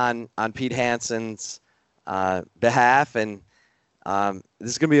out on Pete Hansen's behalf. And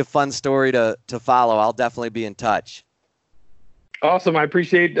this is going to be a fun story to follow. I'll definitely be in touch. Awesome. I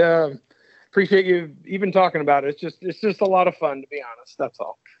appreciate you even talking about it. It's just a lot of fun, to be honest. That's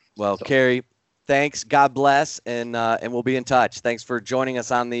all. Well, Carrie, thanks. God bless. And we'll be in touch. Thanks for joining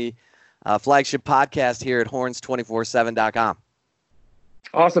us on the flagship podcast here at horns247.com.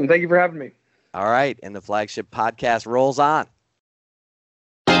 Awesome. Thank you for having me. All right. And the flagship podcast rolls on.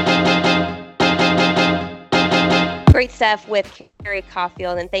 Great stuff with Kerry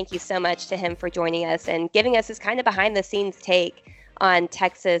Caulfield, and thank you so much to him for joining us and giving us this kind of behind-the-scenes take on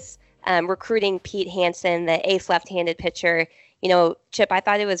Texas recruiting Pete Hansen, the ace left-handed pitcher. Chip, I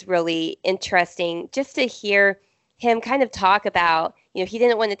thought it was really interesting just to hear him kind of talk about, he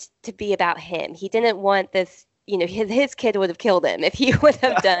didn't want it to be about him. He didn't want this, his kid would have killed him if he would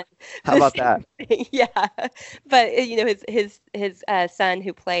have done. How about that? Yeah. But, his son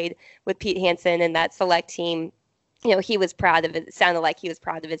who played with Pete Hansen and that select team, he was proud of it. It sounded like he was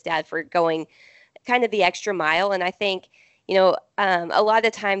proud of his dad for going kind of the extra mile. And I think, a lot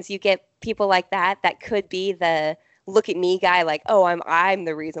of times you get people like that could be the look at me guy, like, oh, I'm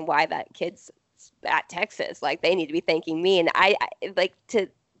the reason why that kid's at Texas. Like, they need to be thanking me. And I like to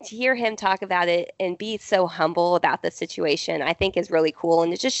hear him talk about it and be so humble about the situation, I think is really cool.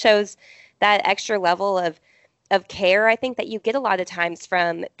 And it just shows that extra level of care, I think, that you get a lot of times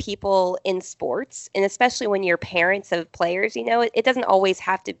from people in sports, and especially when you're parents of players. It doesn't always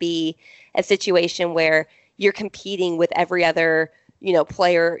have to be a situation where you're competing with every other,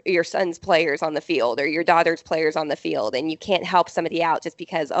 player, your son's players on the field or your daughter's players on the field, and you can't help somebody out just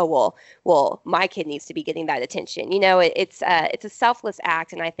because, oh, well, my kid needs to be getting that attention. It's a selfless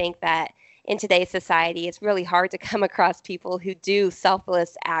act, and I think that in today's society, it's really hard to come across people who do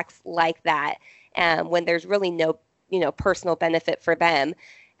selfless acts like that. When there's really no, personal benefit for them.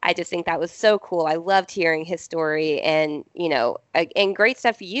 I just think that was so cool. I loved hearing his story, and and great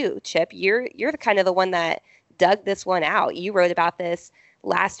stuff for you, Chip. You're the kind of the one that dug this one out. You wrote about this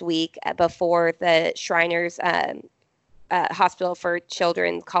last week before the Shriners Hospital for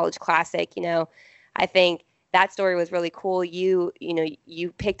Children College Classic. I think that story was really cool. You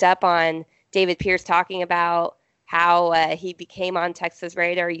picked up on David Pierce talking about how he became on Texas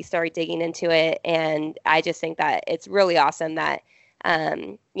radar. You started digging into it, and I just think that it's really awesome that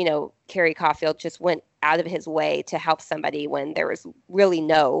Kerry Caulfield just went out of his way to help somebody when there was really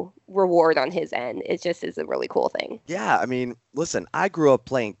no reward on his end. It just is a really cool thing. Yeah, I mean, listen, I grew up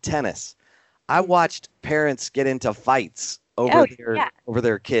playing tennis. I watched parents get into fights over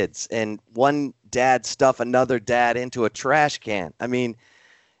their kids, and one dad stuff another dad into a trash can. I mean,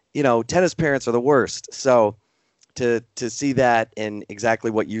 tennis parents are the worst. So to see that in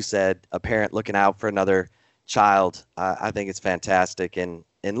exactly what you said, a parent looking out for another child, I think it's fantastic. And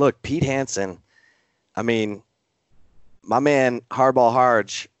look, Pete Hansen, I mean, my man Hardball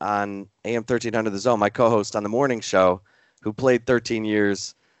Harge on AM 1300 The Zone, my co-host on the morning show, who played 13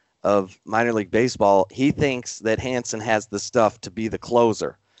 years of minor league baseball, he thinks that Hansen has the stuff to be the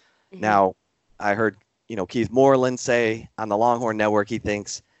closer. Mm-hmm. Now, I heard, Keith Moreland say on the Longhorn Network, he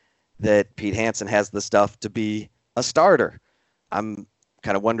thinks that Pete Hansen has the stuff to be a starter. I'm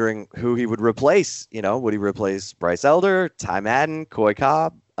kind of wondering who he would replace. Would he replace Bryce Elder, Ty Madden, Coy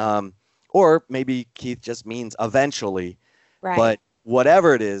Cobb? Or maybe Keith just means eventually. Right. But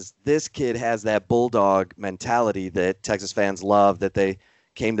whatever it is, this kid has that bulldog mentality that Texas fans love, that they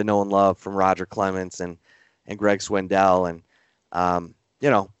came to know and love from Roger Clemens and Greg Swindell. And,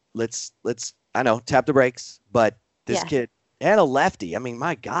 let's I know, tap the brakes, but this kid And a lefty. I mean,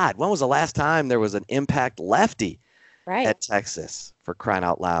 my God, when was the last time there was an impact lefty Right. at Texas, for crying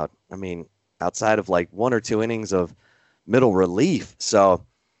out loud? I mean, outside of like 1 or 2 innings of middle relief. So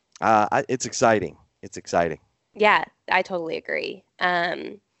it's exciting. It's exciting. Yeah, I totally agree.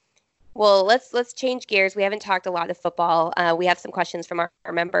 Well, let's change gears. We haven't talked a lot of football. We have some questions from our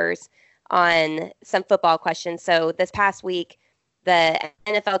members on some football questions. So this past week, the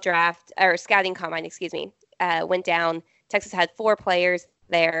NFL draft or scouting combine, excuse me, went down. Texas had 4 players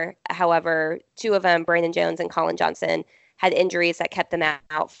there. However, 2 of them, Brandon Jones and Colin Johnson, had injuries that kept them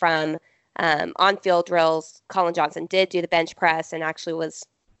out from on-field drills. Colin Johnson did do the bench press and actually was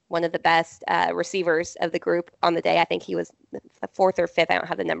one of the best receivers of the group on the day. I think he was the 4th or 5th. I don't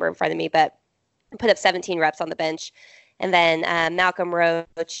have the number in front of me, but put up 17 reps on the bench. And then Malcolm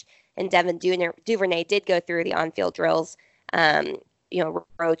Roach and Devin Duvernay did go through the on-field drills.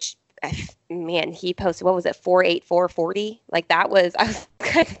 Roach, man, he posted, what was it, 4.8440? Like that was, I was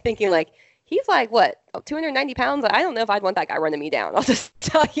kind of thinking like, he's like, what, 290 pounds? I don't know if I'd want that guy running me down. I'll just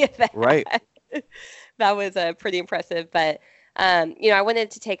tell you that. Right. That was pretty impressive. But, I wanted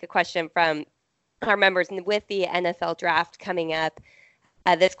to take a question from our members. And with the NFL draft coming up,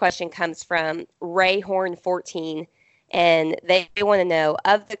 this question comes from Ray Horn 14. And they want to know,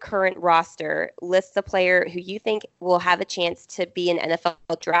 of the current roster, list the player who you think will have a chance to be an NFL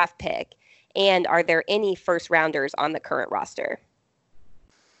draft pick. And are there any first rounders on the current roster?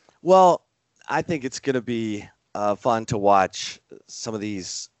 Well, I think it's going to be fun to watch some of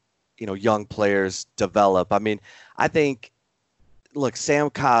these, young players develop. I mean, I think, look, Sam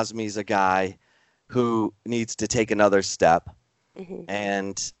Cosmi's a guy who needs to take another step. Mm-hmm.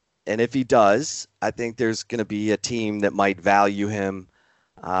 And if he does, I think there's going to be a team that might value him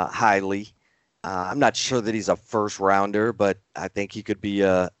highly. I'm not sure that he's a first rounder, but I think he could be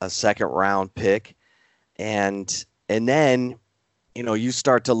a second round pick. And then, you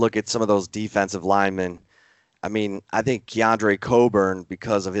start to look at some of those defensive linemen. I mean, I think Keondre Coburn,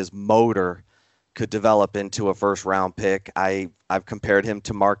 because of his motor, could develop into a first round pick. I've compared him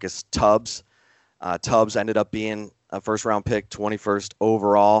to Marcus Tubbs. Tubbs ended up being a first round pick, 21st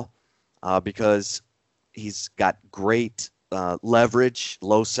overall, because he's got great leverage,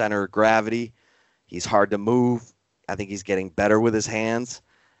 low center of gravity. He's hard to move. I think he's getting better with his hands.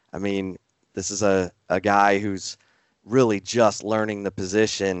 I mean, this is a guy who's really just learning the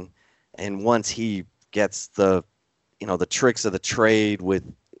position. And once he gets the tricks of the trade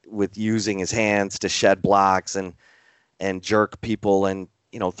with using his hands to shed blocks and jerk people and,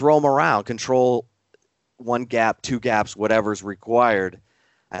 throw them around, control one gap, 2 gaps, whatever's required,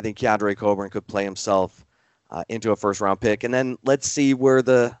 I think Keondre Coburn could play himself into a first-round pick. And then let's see where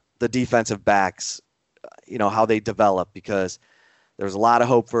the defensive backs, how they develop, because there's a lot of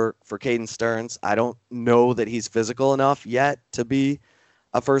hope for Caden Stearns. I don't know that he's physical enough yet to be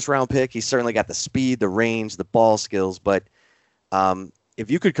a first-round pick. He's certainly got the speed, the range, the ball skills. But if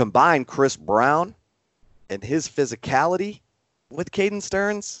you could combine Chris Brown and his physicality with Caden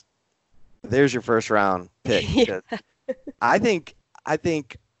Stearns, there's your first-round pick. Yeah. I think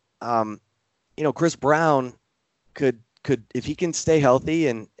Chris Brown could if he can stay healthy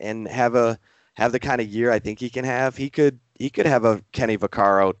and have the kind of year I think he can have, he could have a Kenny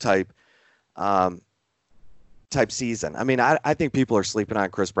Vaccaro type season. I mean, I think people are sleeping on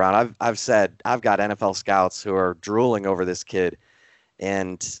Chris Brown. I've said I've got NFL scouts who are drooling over this kid,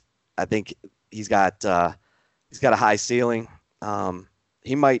 and I think he's got a high ceiling.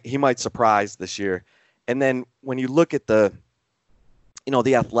 He might surprise this year. And then when you look at the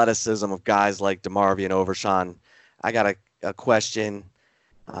athleticism of guys like DeMarvion Overshown, I got a question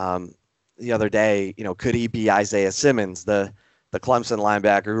the other day. Could he be Isaiah Simmons, the Clemson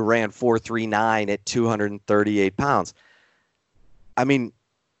linebacker who ran 4.39 at 238 pounds? I mean,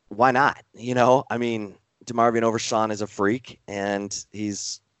 why not? I mean, DeMarvion Overshown is a freak, and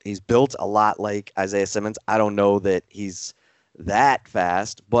he's built a lot like Isaiah Simmons. I don't know that he's that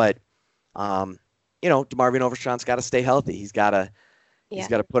fast, but DeMarvion Overshown's got to stay healthy. He's got to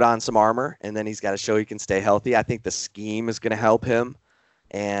put on some armor, and then he's got to show he can stay healthy. I think the scheme is going to help him,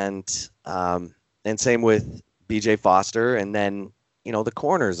 and same with BJ Foster, and then the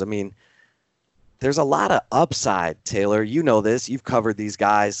corners. I mean, there's a lot of upside, Taylor. You know this. You've covered these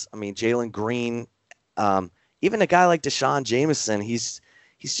guys. I mean, Jalen Green, even a guy like Deshaun Jameson. He's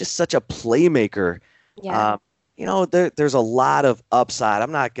just such a playmaker. Yeah. There's a lot of upside.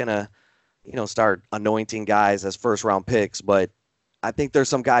 I'm not gonna start anointing guys as first round picks, but I think there's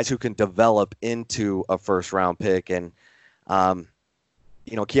some guys who can develop into a first round pick, and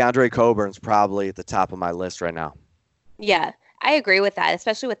Keondre Coburn's probably at the top of my list right now. Yeah, I agree with that,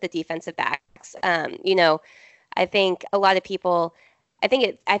 especially with the defensive backs. I think a lot of people, I think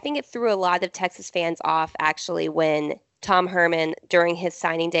it threw a lot of Texas fans off actually when Tom Herman during his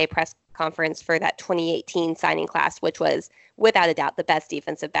signing day press conference for that 2018 signing class, which was without a doubt the best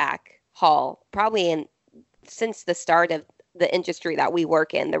defensive back haul probably in since the start of the industry that we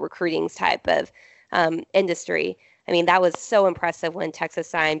work in, the recruiting type of industry. I mean, that was so impressive when Texas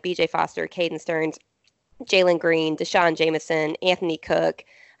signed B.J. Foster, Caden Stearns, Jalen Green, Deshaun Jameson, Anthony Cook.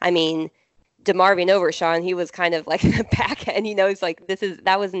 I mean, DeMarvion Overshawn, he was kind of like the back end, it's like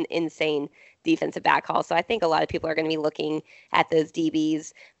that was an insane defensive back haul. So I think a lot of people are going to be looking at those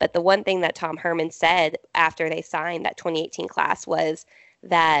DBs. But the one thing that Tom Herman said after they signed that 2018 class was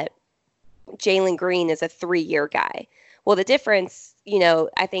that Jalen Green is a 3-year guy. Well, the difference,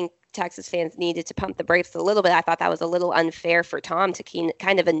 I think Texas fans needed to pump the brakes a little bit. I thought that was a little unfair for Tom to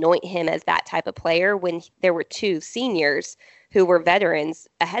kind of anoint him as that type of player when there were 2 seniors who were veterans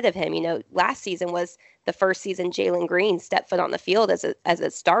ahead of him. Last season was the first season Jalen Green stepped foot on the field as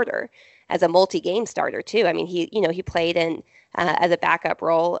a starter, as a multi-game starter too. I mean, he played in as a backup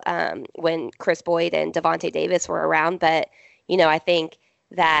role when Chris Boyd and Devontae Davis were around. But, I think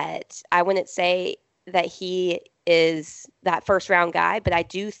that I wouldn't say that he is that first round guy, but I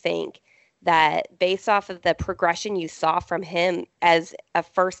do think that based off of the progression you saw from him as a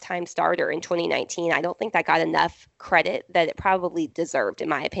first-time starter in 2019, I don't think that got enough credit that it probably deserved, in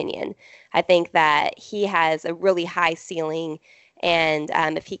my opinion. I think that he has a really high ceiling, and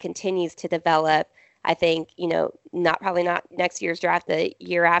if he continues to develop, I think, probably not next year's draft, the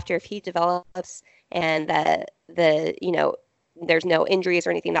year after, if he develops and there's no injuries or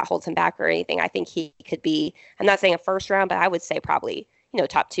anything that holds him back or anything, I think he could be, I'm not saying a first round, but I would say probably,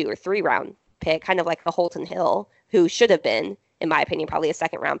 top 2 or 3 round pick, kind of like the Holton Hill, who should have been, in my opinion, probably a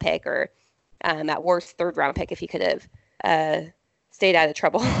 2nd round pick or at worst 3rd round pick if he could have stayed out of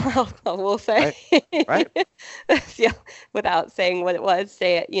trouble, we'll say. Right. Yeah, without saying what it was,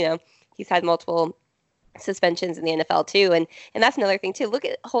 he's had multiple suspensions in the NFL too. And that's another thing too. Look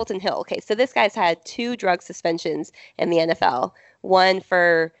at Holton Hill. Okay, so this guy's had 2 drug suspensions in the NFL. One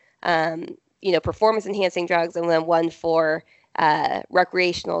for performance enhancing drugs, and then one for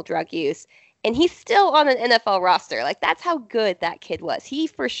recreational drug use. And he's still on an NFL roster. Like, that's how good that kid was. He,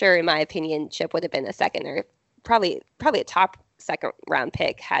 for sure, in my opinion, Chip, would have been a 2nd or probably a top 2nd round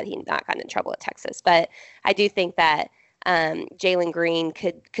pick had he not gotten in trouble at Texas. But I do think that Jalen Green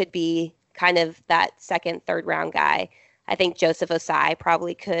could be kind of that 2nd, 3rd round guy. I think Joseph Osai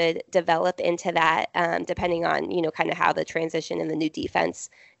probably could develop into that, depending on, kind of how the transition and the new defense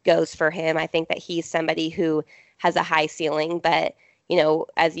goes for him. I think that he's somebody who has a high ceiling, but,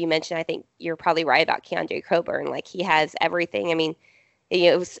 as you mentioned, I think you're probably right about Keondre Coburn. Like, he has everything. I mean,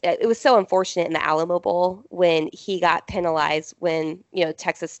 it was so unfortunate in the Alamo Bowl when he got penalized when,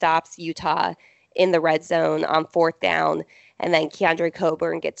 Texas stops Utah in the red zone on 4th down, and then Keondre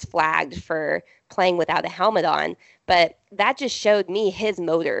Coburn gets flagged for playing without a helmet on. But that just showed me his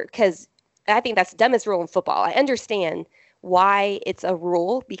motor, because I think that's the dumbest rule in football. I understand why it's a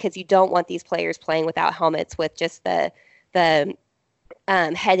rule, because you don't want these players playing without helmets with just the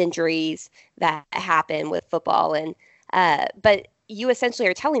head injuries that happen with football. And but you essentially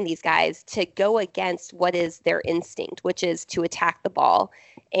are telling these guys to go against what is their instinct, which is to attack the ball.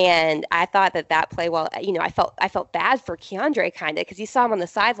 And I thought that play, well, I felt bad for Keondre kind of, because you saw him on the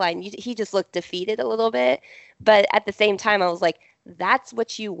sideline. He just looked defeated a little bit. But at the same time, I was like, that's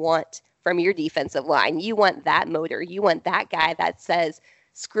what you want from your defensive line. You want that motor. You want that guy that says,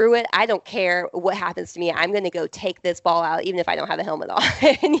 screw it, I don't care what happens to me. I'm going to go take this ball out, even if I don't have a helmet on.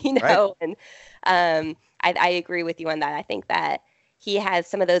 And, Right. And I agree with you on that. I think that he has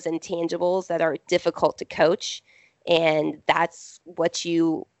some of those intangibles that are difficult to coach. And that's what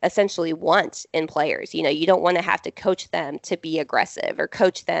you essentially want in players. You don't want to have to coach them to be aggressive, or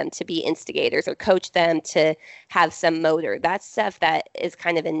coach them to be instigators, or coach them to have some motor. That's stuff that is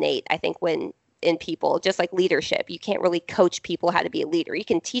kind of innate, I think, when in people, just like leadership. You can't really coach people how to be a leader. You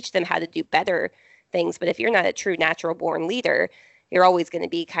can teach them how to do better things, but if you're not a true natural born leader, you're always going to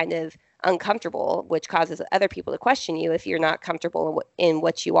be kind of uncomfortable, which causes other people to question you if you're not comfortable in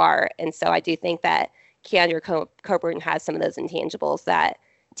what you are. And so I do think that Keondre Coburn has some of those intangibles that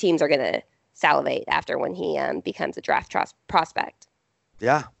teams are going to salivate after when he becomes a draft prospect.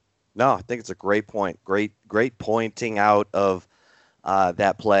 Yeah. No, I think it's a great point. Great pointing out of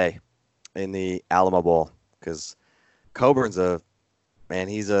that play in the Alamo Bowl, because Coburn's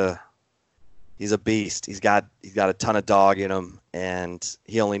he's a beast. He's got a ton of dog in him, and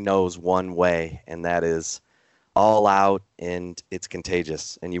he only knows one way, and that is all out, and it's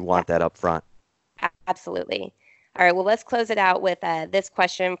contagious, and you want that up front. Absolutely. All right, well, let's close it out with this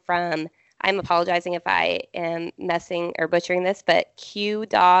question from I'm apologizing if I am messing or butchering this, but Q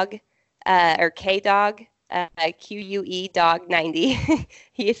Dog or K Dog, QUE Dog 90.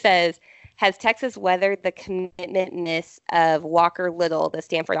 He says, has Texas weathered the commitment miss of Walker Little, the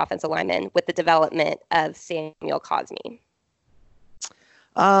Stanford offensive lineman, with the development of Samuel Cosmi?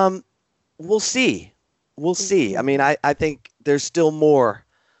 We'll see. We'll see. I mean, I think there's still more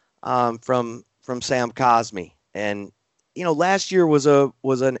from Sam Cosmi, and last year was a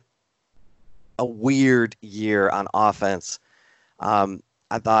weird year on offense.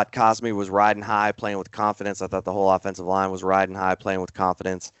 I thought Cosmi was riding high, playing with confidence. I thought the whole offensive line was riding high, playing with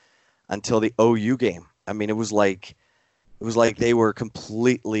confidence until the OU game. I mean, it was like they were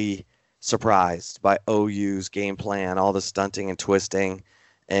completely surprised by OU's game plan, all the stunting and twisting.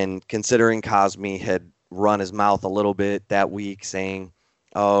 And considering Cosmi had run his mouth a little bit that week saying,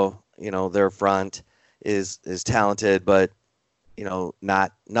 oh, their front is talented, but,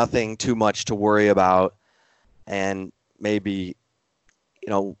 nothing too much to worry about. And maybe,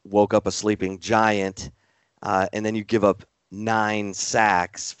 woke up a sleeping giant. And then you give up 9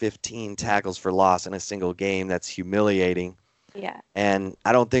 sacks, 15 tackles for loss in a single game. That's humiliating. Yeah. And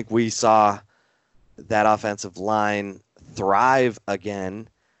I don't think we saw that offensive line thrive again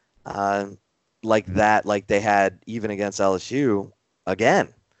like that, like they had even against LSU again.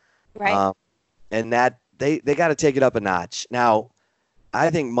 Right. And that they got to take it up a notch. Now, I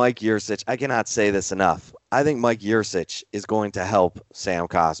think Mike Yurcich, I cannot say this enough. I think Mike Yurcich is going to help Sam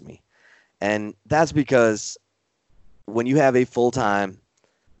Cosmi. And that's because when you have a full-time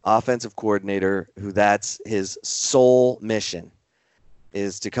offensive coordinator who that's his sole mission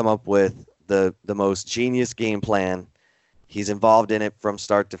is to come up with the most genius game plan. He's involved in it from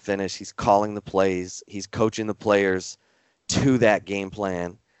start to finish. He's calling the plays. He's coaching the players to that game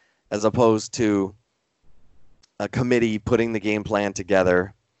plan, as opposed to a committee putting the game plan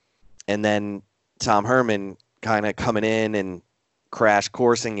together and then Tom Herman kind of coming in and crash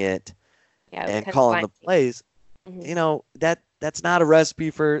coursing it and calling the plays. Mm-hmm. That's not a recipe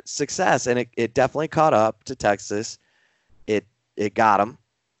for success. And it definitely caught up to Texas. It got them.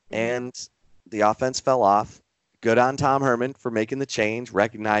 Mm-hmm. And the offense fell off. Good on Tom Herman for making the change,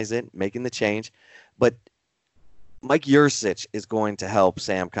 recognize it, making the change. But Mike Yurcich is going to help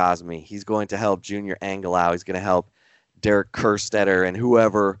Sam Cosmi. He's going to help Junior Angelau. He's going to help Derek Kerstetter and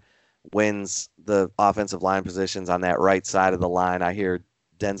whoever wins the offensive line positions on that right side of the line. I hear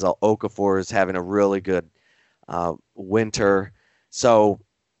Denzel Okafor is having a really good winter. So,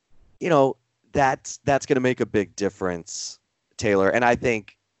 that's going to make a big difference, Taylor. And I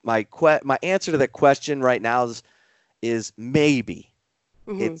think my answer to that question right now is maybe.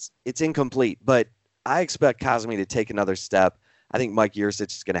 Mm-hmm. It's incomplete, but I expect Cosmi to take another step. I think Mike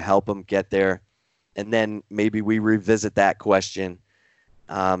Yurcich is going to help him get there, and then maybe we revisit that question,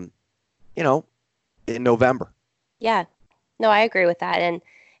 in November. Yeah, no, I agree with that. And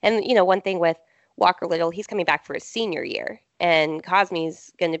one thing with Walker Little, he's coming back for his senior year, and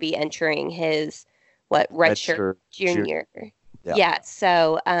Cosmi's going to be entering his redshirt junior. Yeah.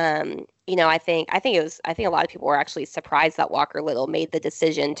 So, I think a lot of people were actually surprised that Walker Little made the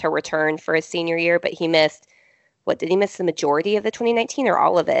decision to return for his senior year, but he missed, did he miss the majority of the 2019 or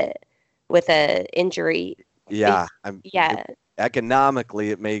all of it with an injury? Yeah. Economically,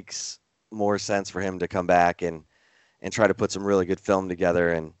 it makes more sense for him to come back and try to put some really good film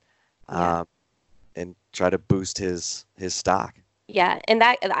together and try to boost his stock. Yeah. And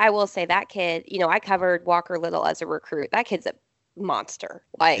that, I will say that kid, I covered Walker Little as a recruit. That kid's a monster.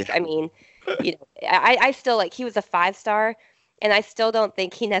 I mean, I still he was a 5-star, and I still don't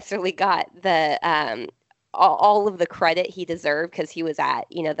think he necessarily got the all of the credit he deserved, because he was at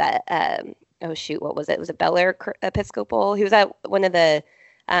what was it? It was a Bel Air Episcopal. He was at one of the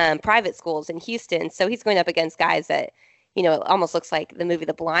private schools in Houston, so he's going up against guys that it almost looks like the movie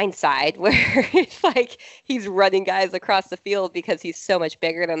The Blind Side, where it's like he's running guys across the field because he's so much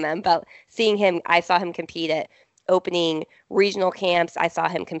bigger than them. But seeing him, I saw him compete at opening regional camps. I saw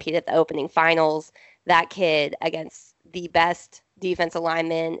him compete at the opening finals. That kid against the best defensive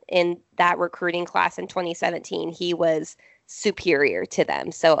lineman in that recruiting class in 2017, he was superior to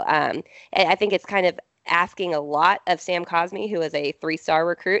them. So I think it's kind of asking a lot of Sam Cosmi, who is a 3-star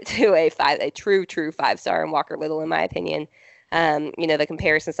recruit, to a true 5-star in Walker Little, in my opinion. The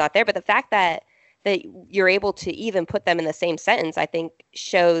comparison's not there, but the fact that you're able to even put them in the same sentence, I think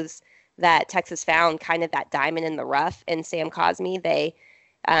shows that Texas found kind of that diamond in the rough in Sam Cosmi. They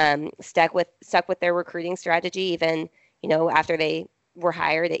stuck with their recruiting strategy, even after they were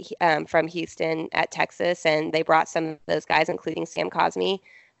hired from Houston at Texas, and they brought some of those guys, including Sam Cosmi,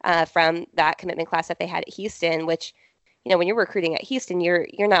 from that commitment class that they had at Houston, which when you're recruiting at Houston, you're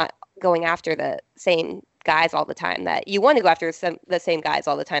not going after the same guys all the time that you want to go after the same guys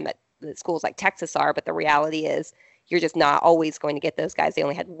all the time that the schools like Texas are. But the reality is you're just not always going to get those guys. They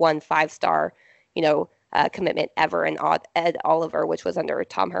only had one 5-star, commitment ever in Ed Oliver, which was under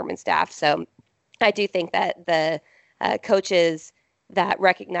Tom Herman's staff. So I do think that the coaches that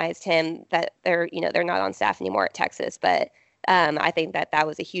recognized him, that they're not on staff anymore at Texas, but I think that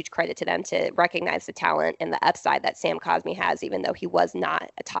was a huge credit to them to recognize the talent and the upside that Sam Cosmi has, even though he was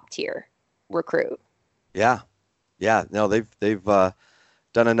not a top tier recruit. Yeah. No, they've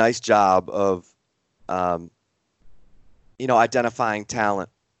done a nice job of, identifying talent.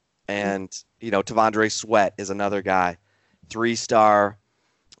 And, T'Vondre Sweat is another guy, 3-star,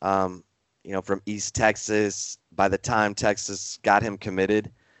 from East Texas. By the time Texas got him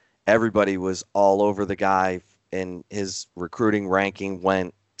committed, everybody was all over the guy, and his recruiting ranking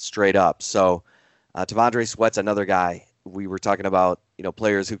went straight up. So T'Vondre Sweat's another guy. We were talking about,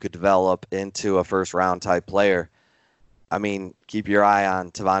 players who could develop into a first-round type player. I mean, keep your eye on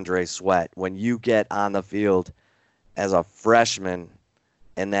T'Vondre Sweat. When you get on the field as a freshman,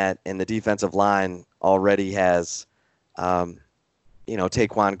 and the defensive line already has,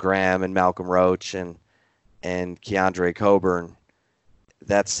 Taquan Graham and Malcolm Roach and Keandre Coburn,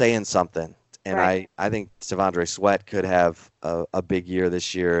 that's saying something. And right. I think T'Vondre Sweat could have a big year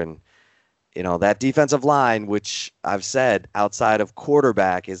this year. And, that defensive line, which I've said outside of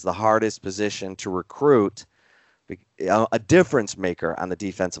quarterback is the hardest position to recruit, a difference maker on the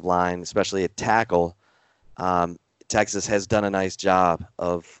defensive line, especially at tackle. Texas has done a nice job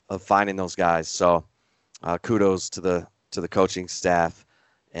of finding those guys. So kudos to the coaching staff.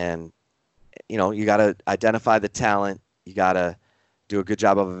 And, you got to identify the talent. You got to do a good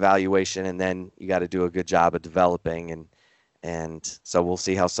job of evaluation, and then you got to do a good job of developing. And so we'll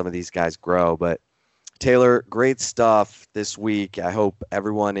see how some of these guys grow. But Taylor, great stuff this week. I hope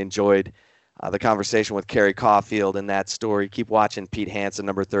everyone enjoyed the conversation with Kerry Caulfield and that story. Keep watching Pete Hansen,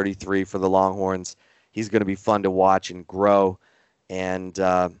 number 33 for the Longhorns. He's going to be fun to watch and grow. And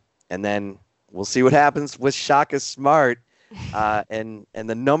then we'll see what happens with Shaka Smart and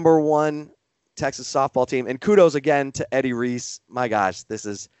the number 1 Texas softball team. And kudos again to Eddie Reese. My gosh, this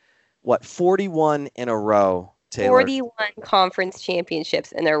is 41 in a row, Taylor. 41 conference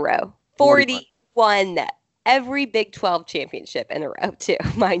championships in a row. 41. Every Big 12 championship in a row, too,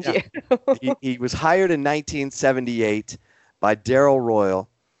 mind you. he was hired in 1978 by Darrell Royal,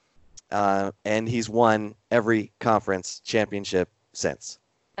 and he's won every conference championship since.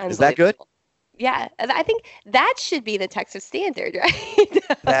 Is that good? Yeah, I think that should be the Texas standard, right?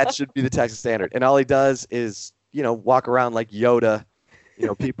 That should be the Texas standard. And all he does is, walk around like Yoda.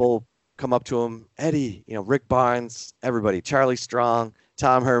 People come up to him, Eddie, Rick Barnes, everybody, Charlie Strong,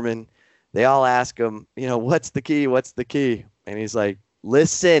 Tom Herman. They all ask him, what's the key? What's the key? And he's like,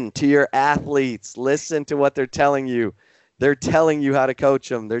 listen to your athletes. Listen to what they're telling you. They're telling you how to coach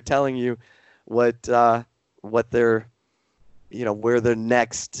them. They're telling you what their, where their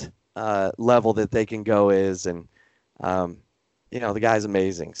next level that they can go is. And, the guy's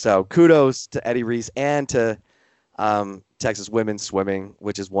amazing. So kudos to Eddie Reese and to Texas women's swimming,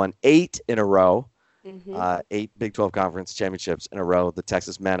 which has won 8 in a row. 8 Big 12 conference championships in a row. The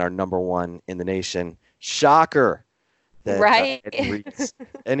Texas men are number 1 in the nation. Shocker. Right.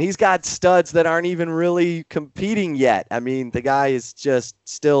 And he's got studs that aren't even really competing yet. I mean, the guy is just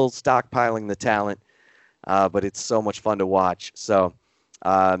still stockpiling the talent, but it's so much fun to watch. So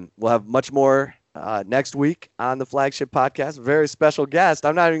we'll have much more next week on the Flagship Podcast. A very special guest.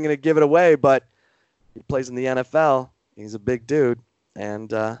 I'm not even going to give it away, but he plays in the NFL. He's a big dude.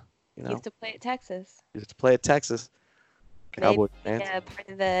 And, he used to play at Texas. Cowboy fans. Yeah, part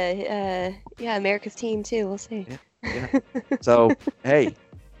of the America's team too. We'll see. Yeah. So hey,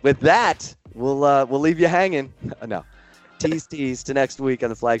 with that, we'll leave you hanging. No, tease to next week on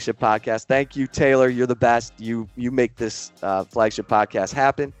the Flagship Podcast. Thank you, Taylor. You're the best. You make this Flagship Podcast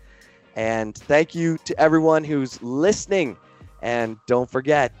happen. And thank you to everyone who's listening. And don't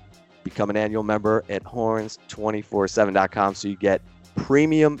forget, become an annual member at horns247.com so you get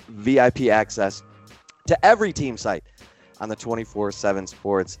premium VIP access to every team site on the 24/7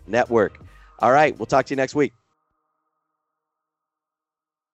 Sports Network. All right, we'll talk to you next week.